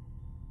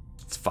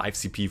 It's 5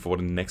 CP for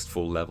the next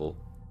full level.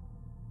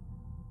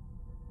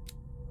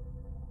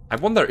 I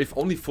wonder if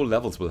only full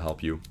levels will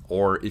help you,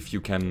 or if you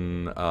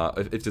can,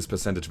 if this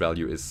percentage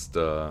value is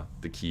the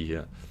key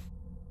here.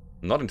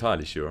 Not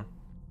entirely sure.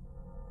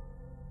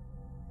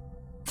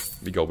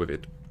 We go with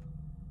it.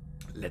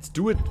 Let's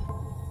do it.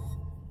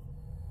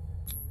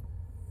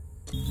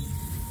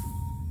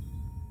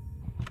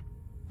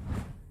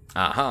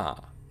 Aha!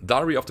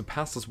 Diary of the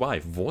Pastor's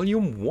Wife,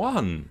 Volume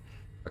 1!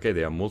 Okay,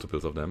 there are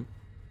multiples of them.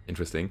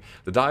 Interesting.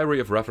 The diary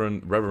of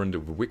Reverend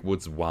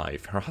Wigwood's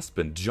wife. Her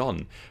husband,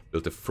 John,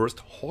 built the first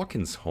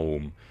Hawkins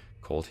home,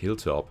 called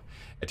Hilltop.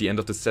 At the end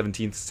of the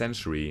 17th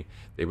century,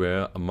 they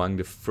were among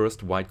the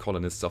first white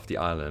colonists of the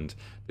island.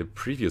 The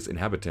previous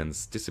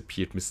inhabitants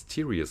disappeared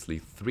mysteriously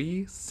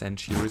 3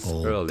 centuries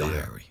earlier.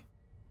 Diary.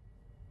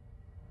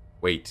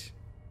 Wait.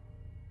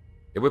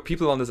 There were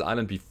people on this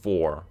island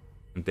before,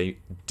 and they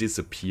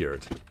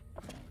disappeared.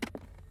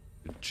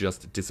 They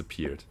just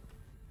disappeared.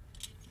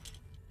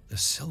 The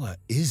Scylla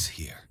is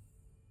here.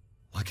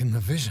 Like in the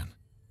vision.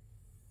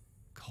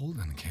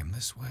 Colden came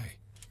this way.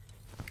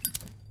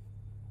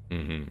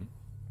 Mm-hmm.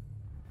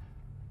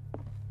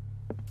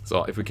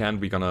 So, if we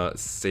can, we're gonna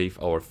save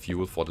our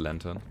fuel for the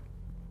lantern.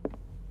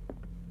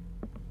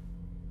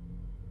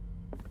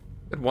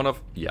 That one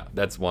of... Yeah,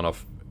 that's one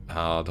of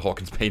the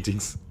Hawkins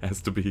paintings.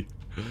 Has to be.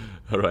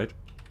 Alright.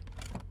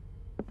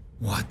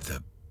 What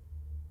the...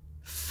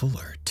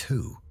 Fuller,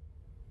 too.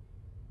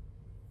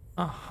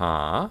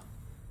 Uh-huh.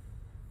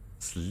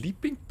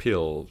 Sleeping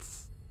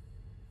pills.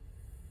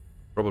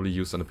 Probably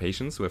used on the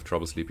patients who have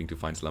trouble sleeping to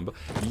find slumber.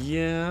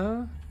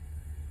 Yeah.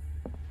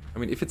 I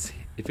mean, if it's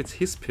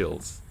his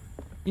pills,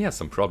 he has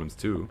some problems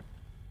too.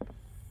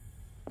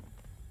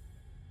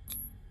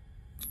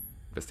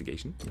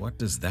 Investigation. What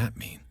does that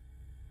mean?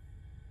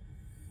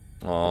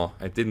 Oh,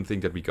 I didn't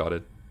think that we got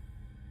it.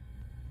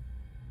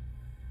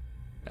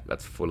 Yeah,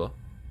 that's Fuller.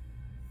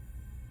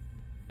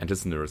 And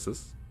his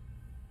nurses.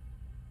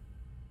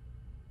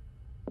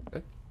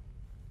 Okay.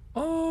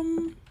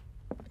 I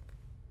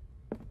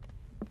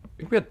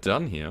think we're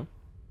done here.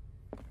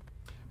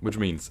 Which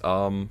means,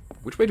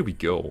 which way do we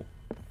go?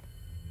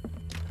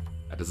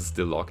 This is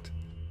still locked.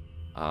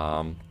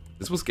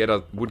 This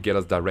would get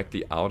us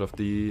directly out of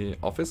the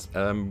office.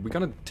 We're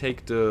gonna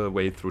take the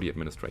way through the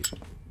administration.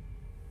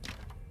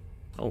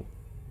 Oh,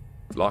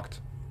 it's locked.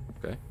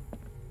 Okay.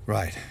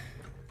 Right.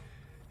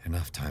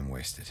 Enough time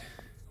wasted.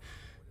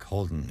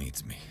 Colden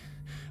needs me.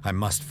 I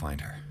must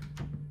find her.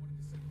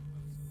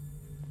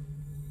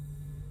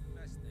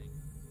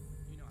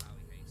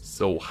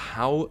 So,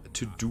 how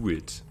to do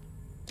it?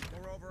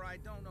 Moreover, I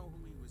don't know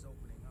who he was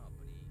opening up,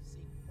 but he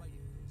seemed quite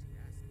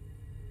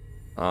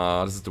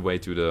enthusiastic. This is the way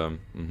to the...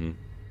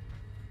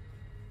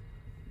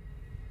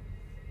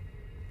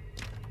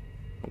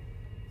 Oh.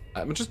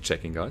 I'm just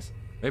checking, guys.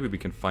 Maybe we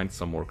can find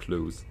some more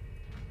clues.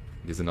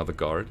 There's another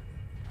guard.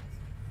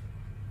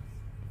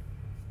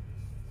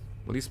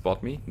 Will he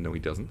spot me? No, he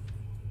doesn't.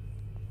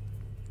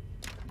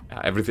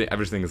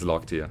 Everything is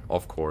locked here,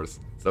 of course.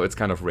 So it's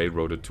kind of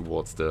railroaded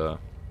towards the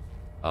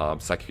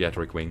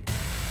psychiatric wing.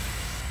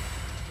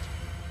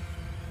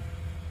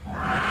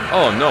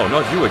 Oh no,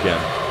 not you again.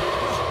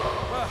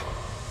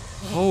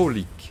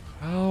 Holy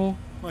cow.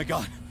 My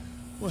God.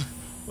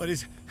 What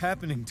is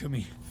happening to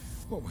me?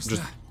 What was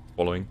just that?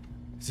 Following.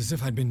 It's as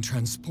if I'd been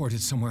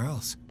transported somewhere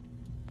else.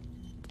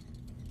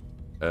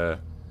 And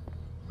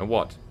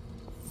what?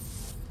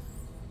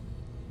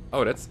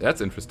 Oh,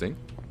 that's interesting.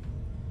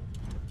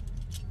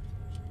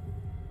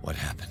 What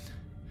happened?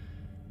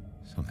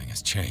 Something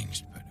has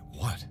changed, but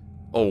what?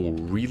 Oh,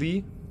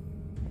 really?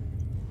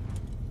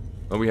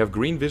 Well, we have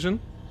green vision.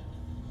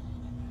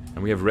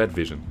 And we have red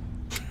vision.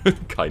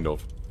 Kind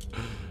of.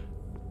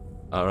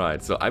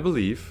 Alright, so I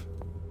believe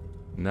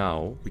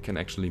now we can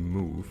actually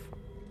move.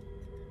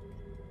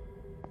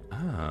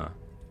 Ah.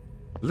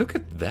 Look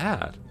at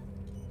that.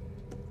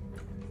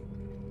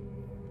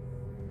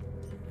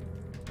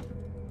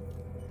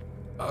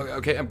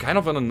 Okay, I'm kind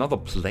of on another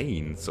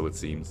plane, so it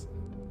seems.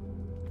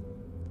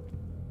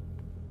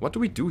 What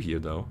do we do here,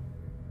 though?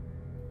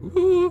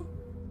 Ooh,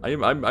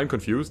 I'm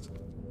confused.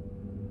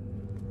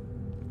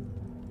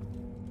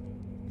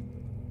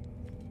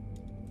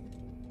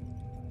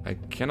 I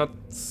cannot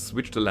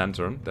switch the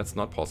lantern. That's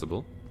not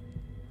possible.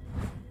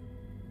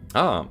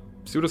 Ah,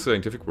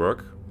 pseudoscientific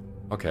work.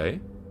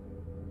 Okay.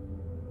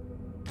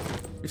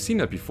 We've seen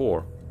that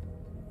before.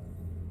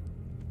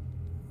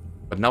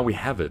 But now we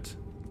have it.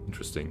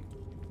 Interesting.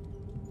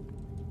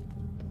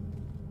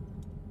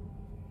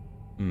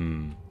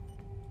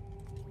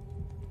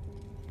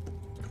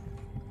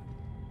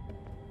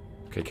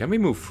 Okay, can we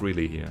move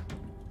freely here?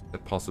 Is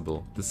that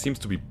possible? This seems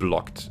to be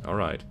blocked.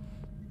 Alright.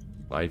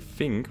 I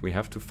think we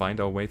have to find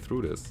our way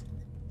through this.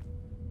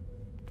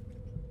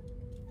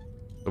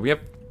 So we have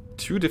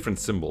two different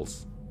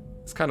symbols.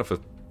 It's kind of a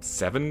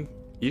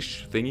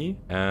 7-ish thingy.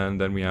 And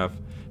then we have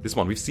this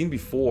one. We've seen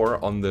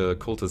before on the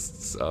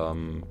cultists'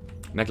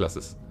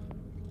 necklaces.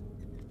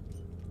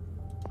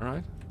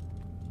 Alright.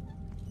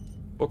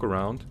 Walk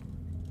around.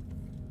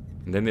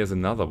 And then there's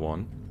another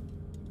one.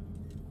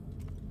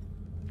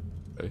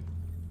 Okay.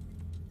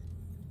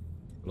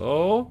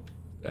 Hello?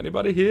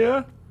 Anybody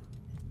here?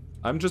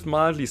 I'm just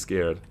mildly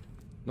scared.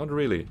 Not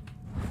really.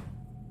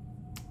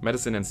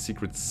 Medicine and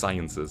secret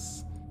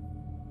sciences.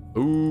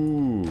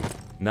 Ooh.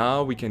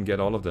 Now we can get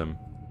all of them.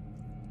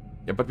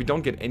 Yeah, but we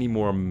don't get any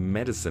more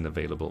medicine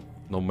available.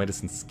 No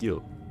medicine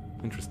skill.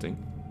 Interesting.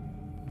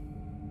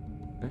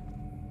 Okay.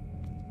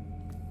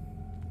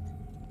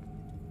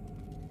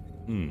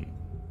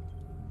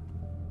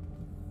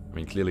 I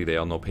mean, clearly there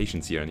are no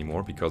patients here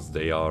anymore because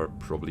they are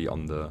probably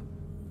on the...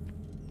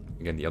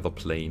 Again, the other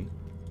plane.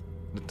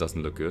 It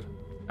doesn't look good.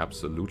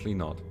 Absolutely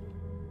not.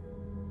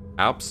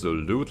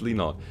 Absolutely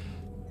not.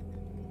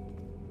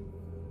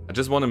 I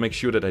just want to make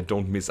sure that I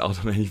don't miss out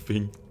on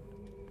anything.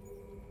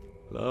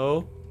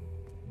 Hello?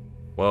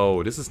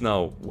 Whoa, this is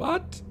now...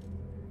 What?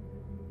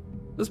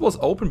 This was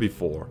open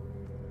before.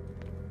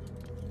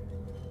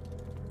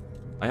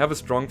 I have a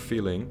strong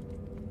feeling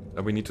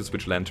that we need to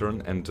switch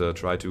lantern and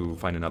try to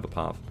find another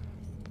path.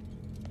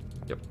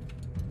 Yep.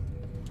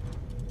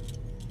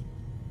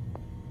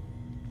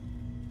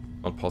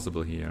 Not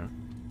possible here.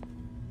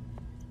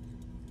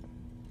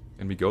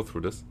 Can we go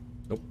through this?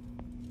 Nope.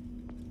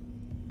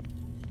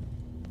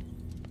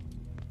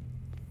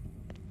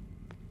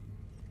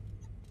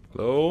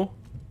 Hello?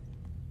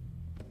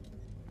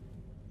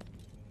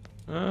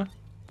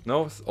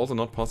 No, it's also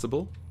not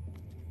possible.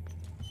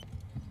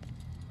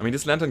 I mean,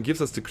 this lantern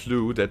gives us the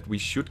clue that we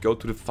should go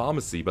to the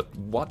pharmacy, but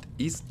what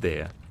is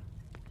there?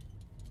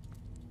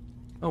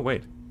 Oh,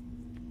 wait.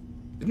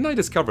 Didn't I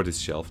discover this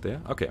shelf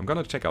there? Okay, I'm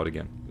gonna check out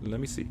again. Let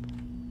me see.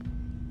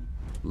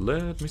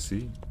 Let me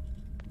see.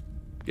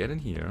 Get in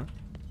here.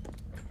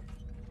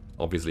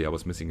 Obviously, I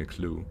was missing a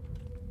clue.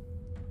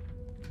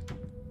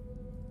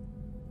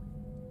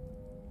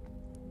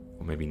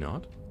 Or maybe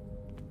not.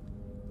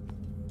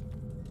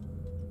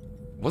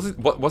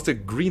 What was the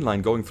green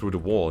line going through the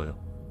wall?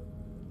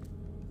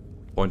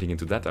 Pointing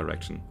into that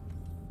direction.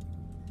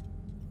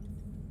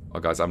 Oh,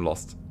 guys, I'm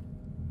lost.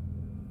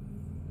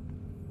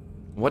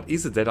 What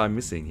is it that I'm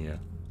missing here?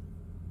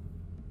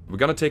 We're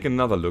gonna take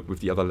another look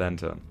with the other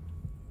lantern.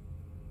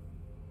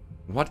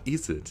 What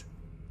is it?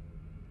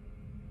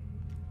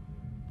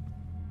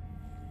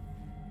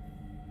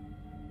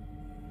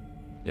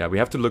 Yeah, we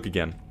have to look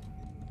again.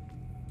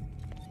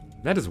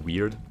 That is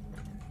weird.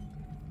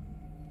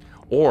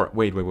 Or,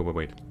 wait.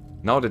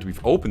 Now that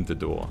we've opened the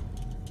door,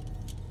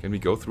 can we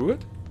go through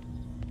it?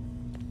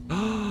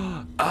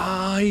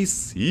 I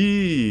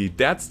see.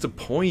 That's the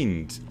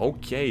point.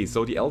 Okay,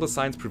 so the Elder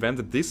Signs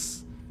prevented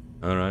this.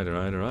 Alright.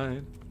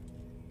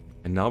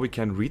 And now we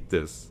can read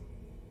this.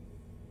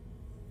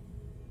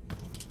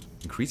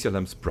 Increase your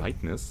lamp's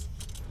brightness.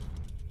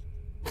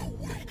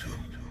 Awaken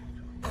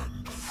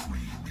and free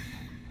me.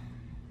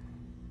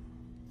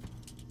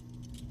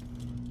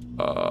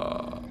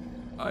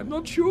 I'm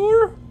not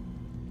sure.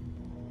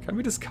 Can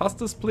we discuss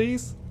this,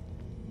 please?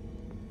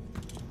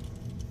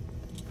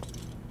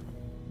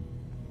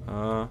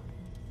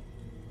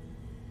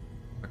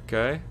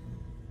 Okay.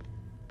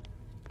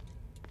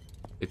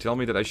 They tell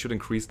me that I should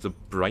increase the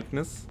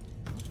brightness.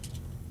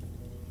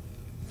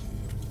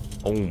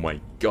 Oh my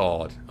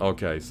god.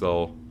 Okay,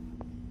 so...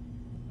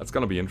 That's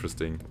gonna be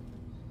interesting.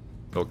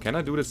 So, can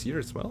I do this here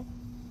as well?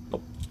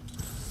 Nope.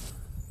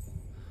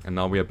 And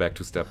now we are back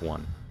to step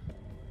 1.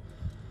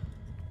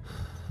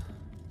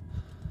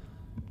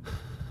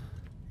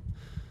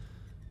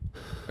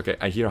 Okay,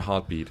 I hear a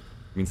heartbeat.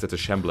 Means that the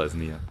Shambler is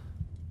near.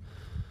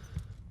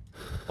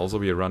 Also,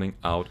 we are running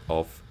out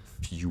of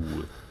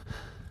fuel.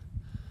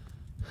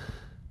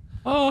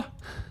 Ah!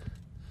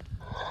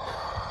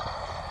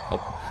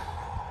 Help.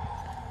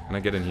 Can I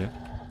get in here?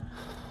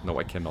 No,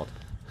 I cannot.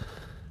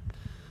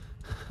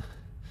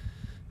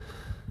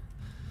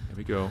 Here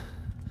we go.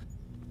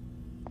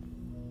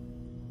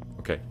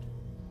 Okay.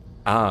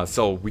 Ah,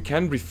 so we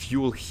can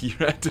refuel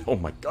here at... Oh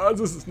my god,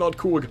 this is not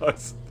cool,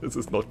 guys. This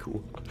is not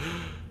cool.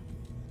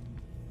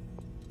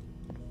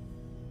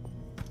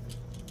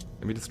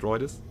 Can we destroy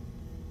this?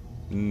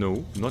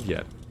 No, not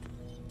yet.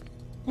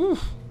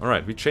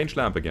 Alright, we changed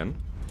lamp again.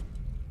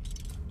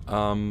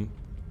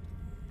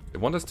 They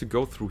want us to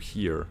go through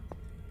here.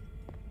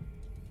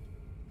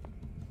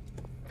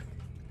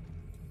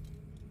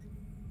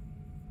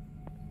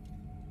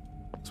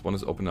 This one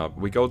is open up.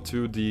 We go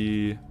to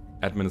the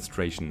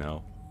administration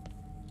now.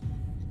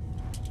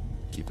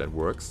 See if that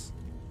works.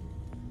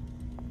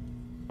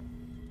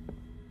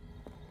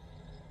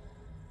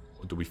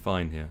 What do we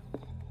find here?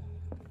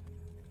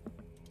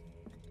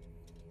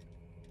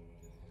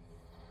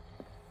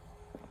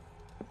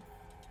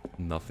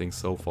 Nothing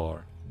so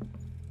far.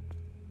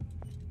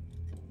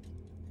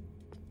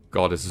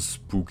 God, this is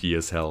spooky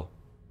as hell.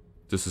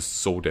 This is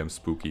so damn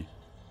spooky.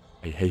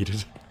 I hate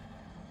it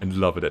and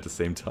love it at the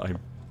same time.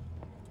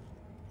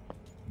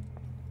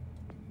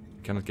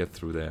 Cannot get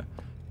through there.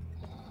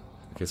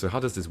 Okay, so how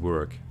does this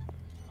work?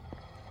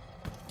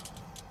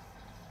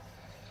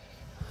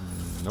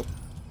 Nope.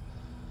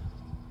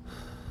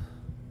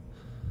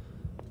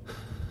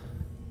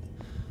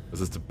 This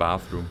is the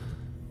bathroom.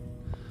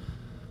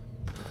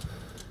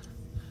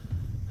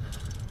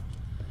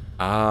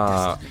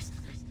 Ah.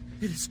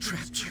 It is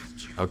trapped.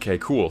 Okay,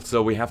 cool.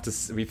 So we have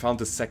this. We found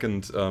the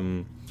second.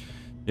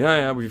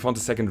 Yeah, we found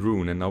the second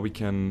rune, and now we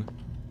can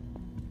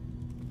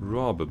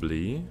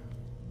probably.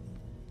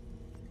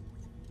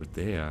 We're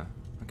there.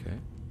 Okay.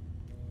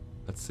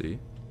 Let's see.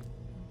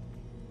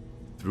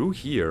 Through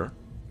here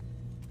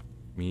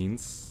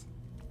means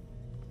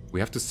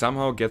we have to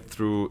somehow get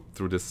through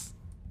this.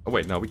 Oh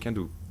wait, now we can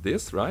do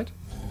this, right?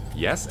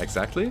 Yes,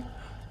 exactly.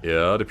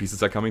 Yeah, the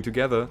pieces are coming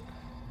together.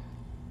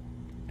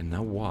 And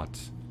now what?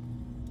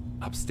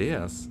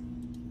 Upstairs.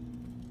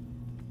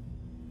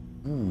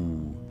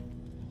 Ooh.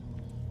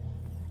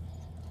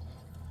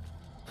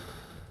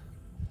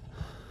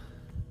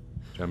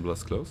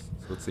 Shambler's close,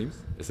 so it seems.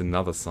 There's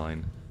another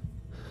sign.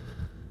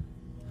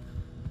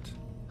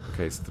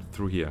 Okay, it's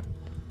through here.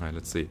 Alright,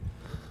 let's see.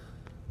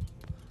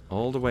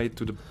 All the way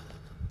to the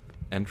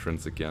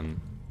entrance again.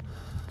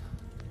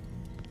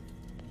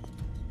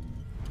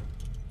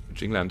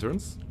 Switching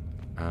lanterns.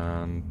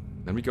 And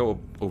then we go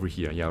over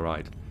here. Yeah,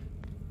 right.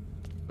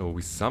 So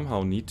we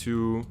somehow need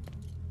to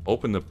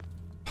open the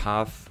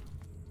path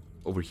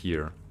over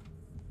here.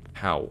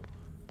 How?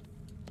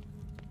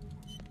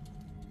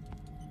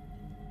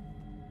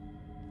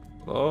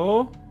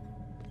 Oh?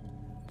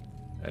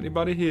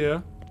 Anybody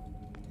here?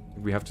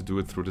 We have to do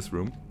it through this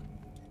room.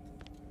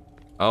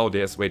 Oh,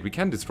 there's... Wait, we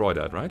can destroy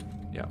that, right?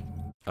 Yeah.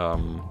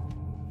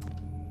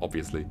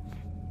 Obviously.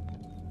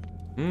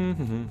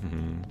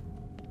 Switching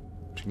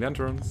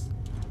lanterns.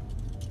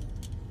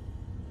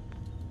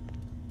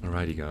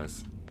 Alrighty,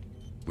 guys.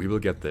 We will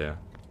get there,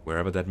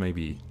 wherever that may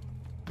be.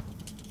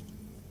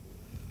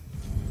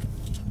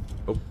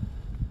 Oh.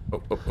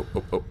 Oh, oh, oh,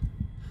 oh, oh.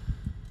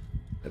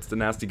 That's the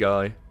nasty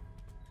guy.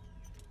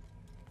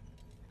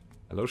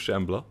 Hello,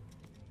 Shambler.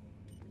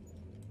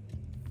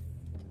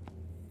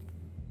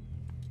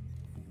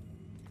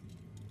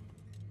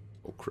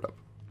 Oh, crap.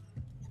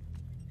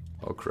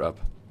 Oh, crap.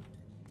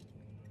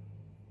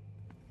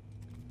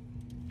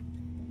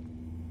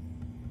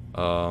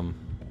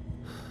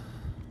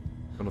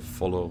 Gonna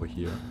follow over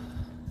here.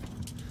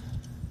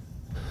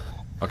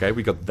 Okay,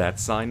 we got that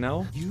sign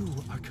now. You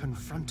are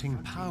confronting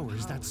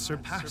powers that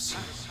surpass you.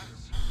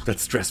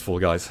 That's stressful,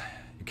 guys.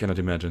 You cannot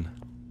imagine.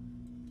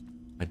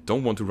 I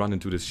don't want to run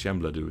into this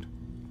Shambler dude.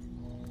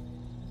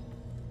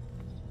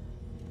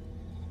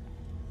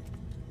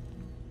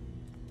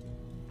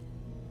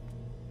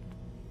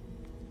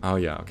 Oh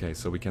yeah, okay,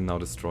 so we can now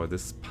destroy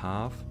this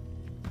path.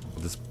 Or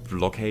this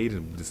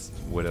blockade, this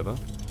whatever.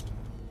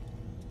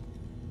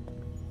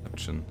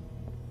 Action.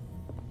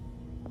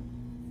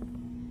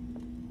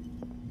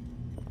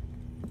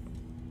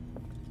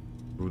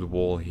 Through the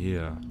wall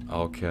here.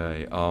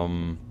 Okay,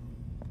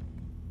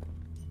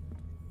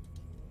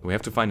 we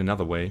have to find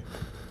another way.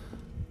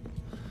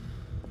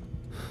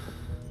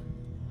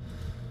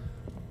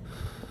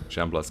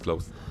 Shambler's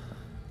close.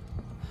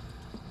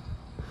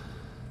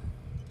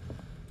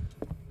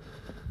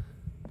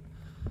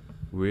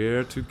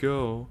 Where to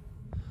go?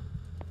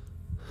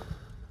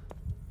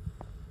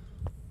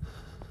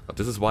 But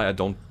this is why I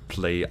don't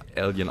play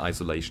Alien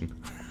Isolation.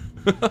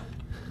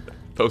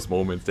 Those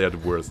moments, they're the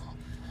worst.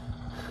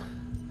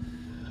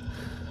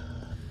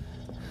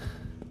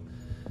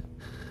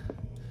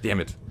 Damn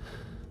it.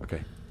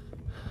 Okay.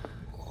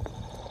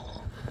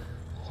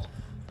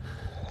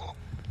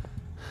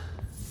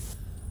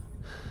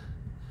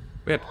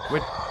 Wait.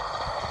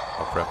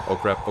 Oh crap, oh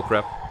crap, oh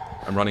crap.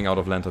 I'm running out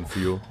of lantern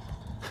fuel.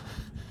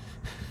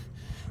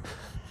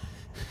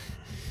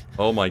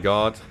 Oh my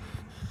god.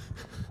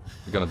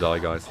 We're gonna die,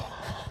 guys.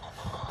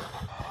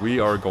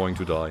 We are going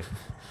to die.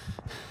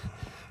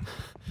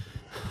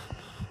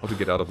 How to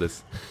get out of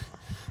this?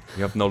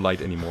 We have no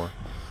light anymore.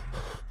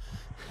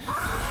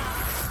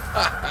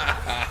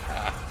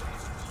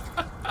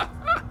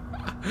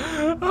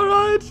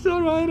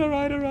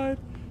 Alright.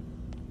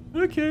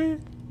 Okay,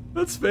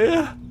 that's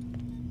fair.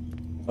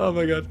 Oh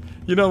my god.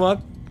 You know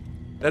what?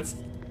 That's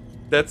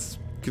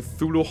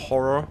Cthulhu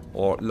horror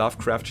or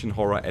Lovecraftian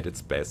horror at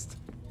its best.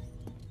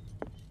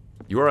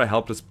 You are a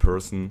helpless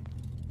person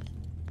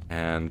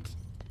and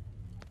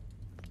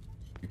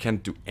you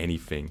can't do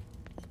anything.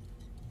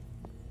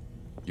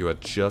 You are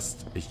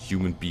just a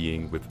human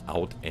being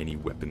without any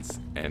weapons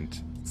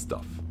and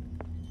stuff.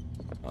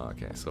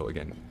 Okay, so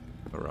again,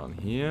 around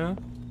here.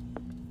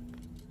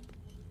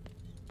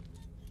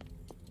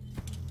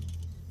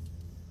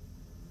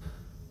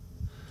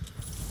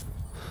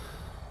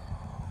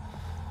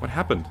 What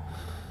happened?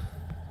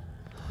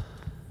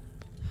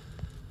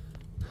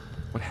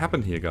 What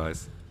happened here,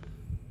 guys?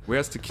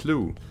 Where's the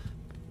clue?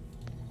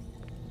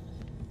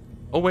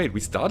 Oh wait, we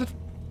started?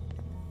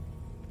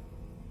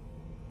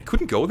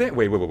 couldn't go there?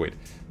 Wait.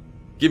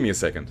 Give me a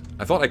second.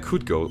 I thought I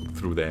could go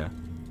through there.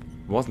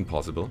 It wasn't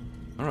possible.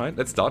 Alright,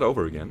 let's start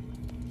over again.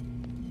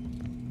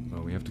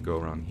 Well, we have to go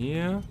around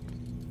here.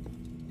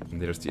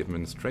 And there's the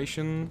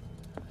administration.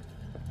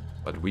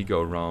 But we go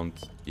around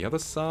the other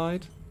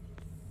side.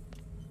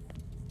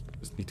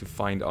 Just need to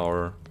find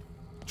our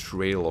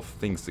trail of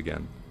things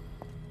again.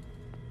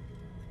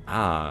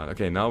 Ah,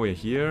 okay, now we're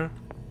here.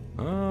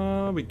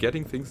 We're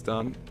getting things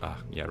done. Ah,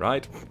 yeah,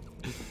 right.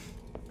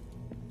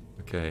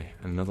 Okay,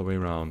 another way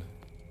around.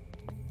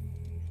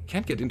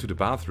 Can't get into the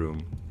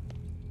bathroom.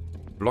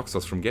 Blocks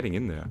us from getting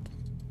in there.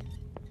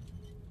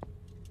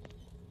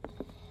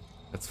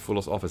 That's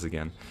Fuller's office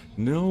again.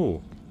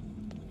 No!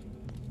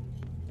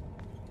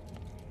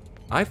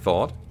 I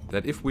thought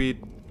that if we...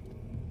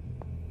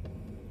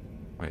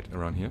 Wait,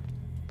 around here?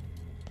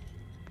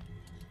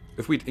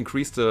 If we'd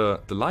increase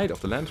the light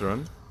of the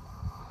lantern,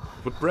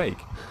 it would break.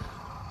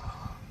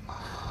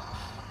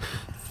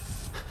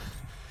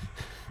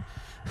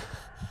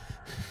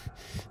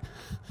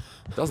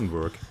 Doesn't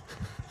work.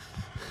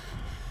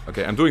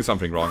 Okay, I'm doing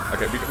something wrong.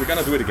 Okay, we're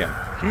gonna do it again.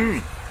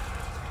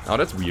 Oh,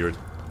 that's weird.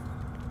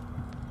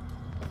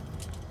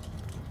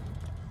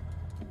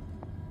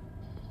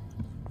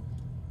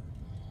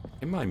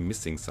 Am I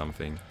missing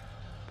something?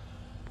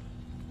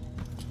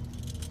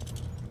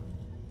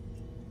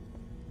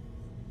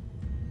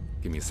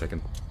 Give me a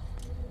second.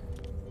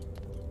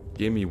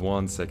 Give me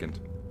 1 second.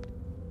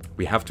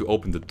 We have to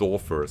open the door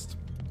first.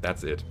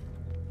 That's it.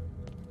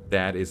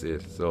 That is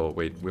it. So,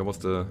 wait, where was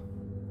the...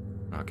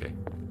 Okay.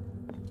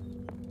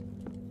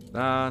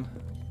 That.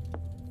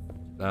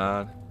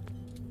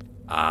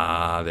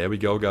 Ah, there we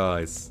go,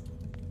 guys.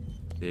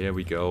 There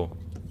we go.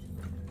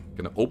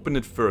 Gonna open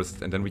it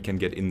first, and then we can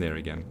get in there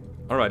again.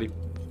 Alrighty.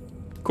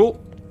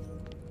 Cool.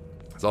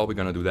 So we're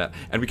gonna do that.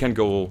 And we can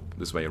go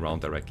this way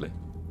around directly.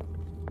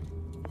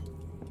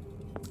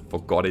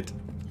 Forgot it.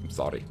 I'm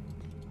sorry.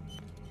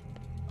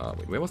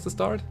 Wait, where was the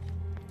start?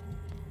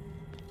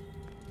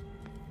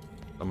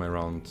 Somewhere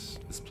around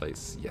this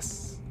place.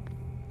 Yes.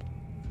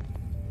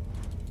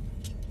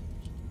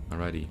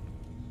 Alrighty.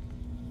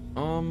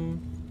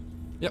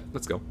 Yep,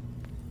 let's go.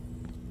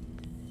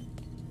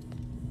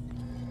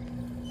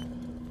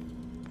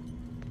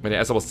 But yeah,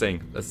 as I was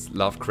saying, that's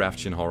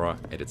Lovecraftian horror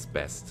at its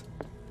best.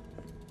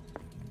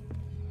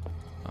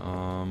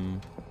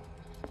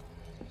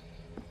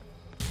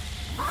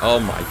 Oh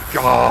my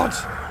god!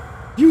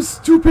 You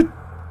stupid...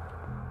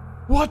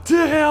 What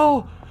the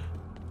hell?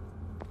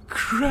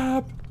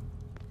 Crap.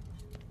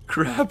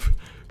 Crap.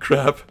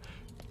 Crap.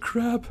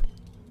 Crap.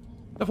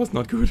 That was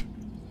not good.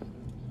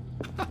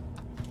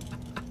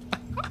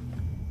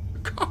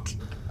 God.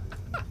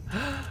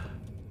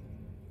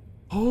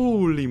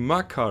 Holy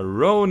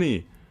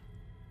macaroni.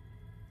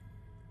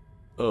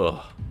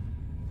 Ugh.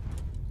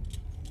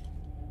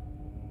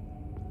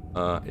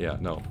 Yeah,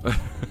 no.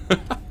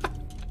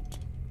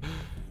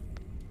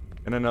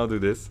 Can I now do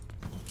this?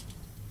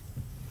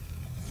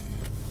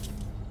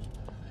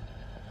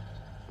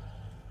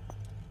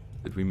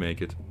 Did we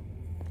make it?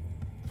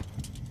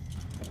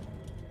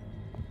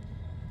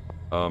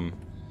 I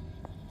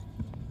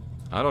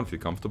don't feel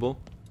comfortable.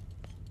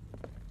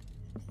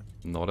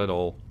 Not at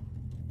all.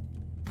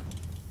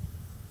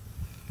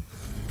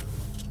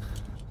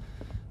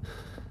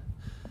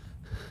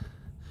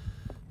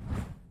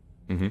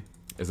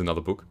 There's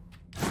another book.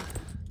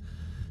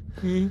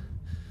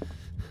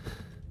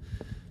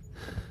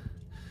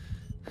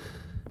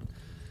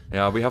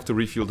 Yeah, we have to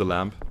refuel the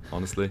lamp,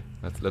 honestly.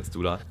 Let's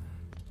do that.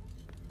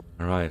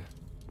 Alright.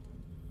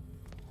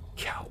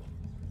 Cow.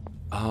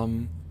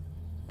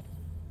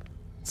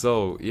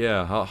 So,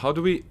 yeah, how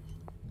do we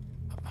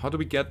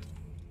get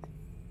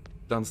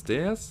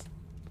downstairs?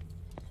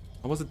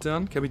 How was it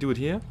done? Can we do it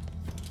here?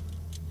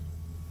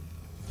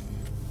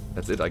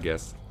 That's it, I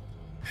guess.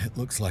 It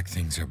looks like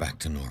things are back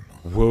to normal.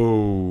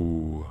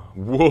 Whoa.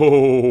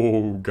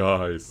 Whoa,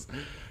 guys.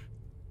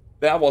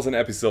 That was an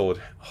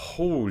episode.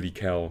 Holy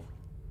cow.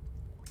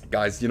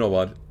 Guys, you know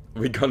what?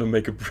 We're gonna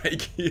make a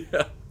break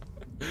here.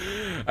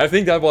 I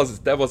think that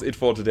was it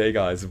for today,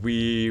 guys.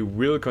 We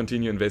will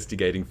continue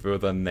investigating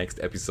further next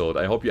episode.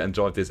 I hope you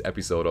enjoyed this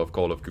episode of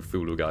Call of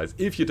Cthulhu, guys.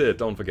 If you did,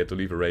 don't forget to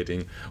leave a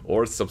rating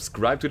or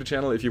subscribe to the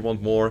channel if you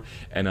want more.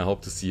 And I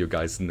hope to see you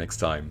guys next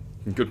time.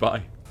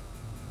 Goodbye.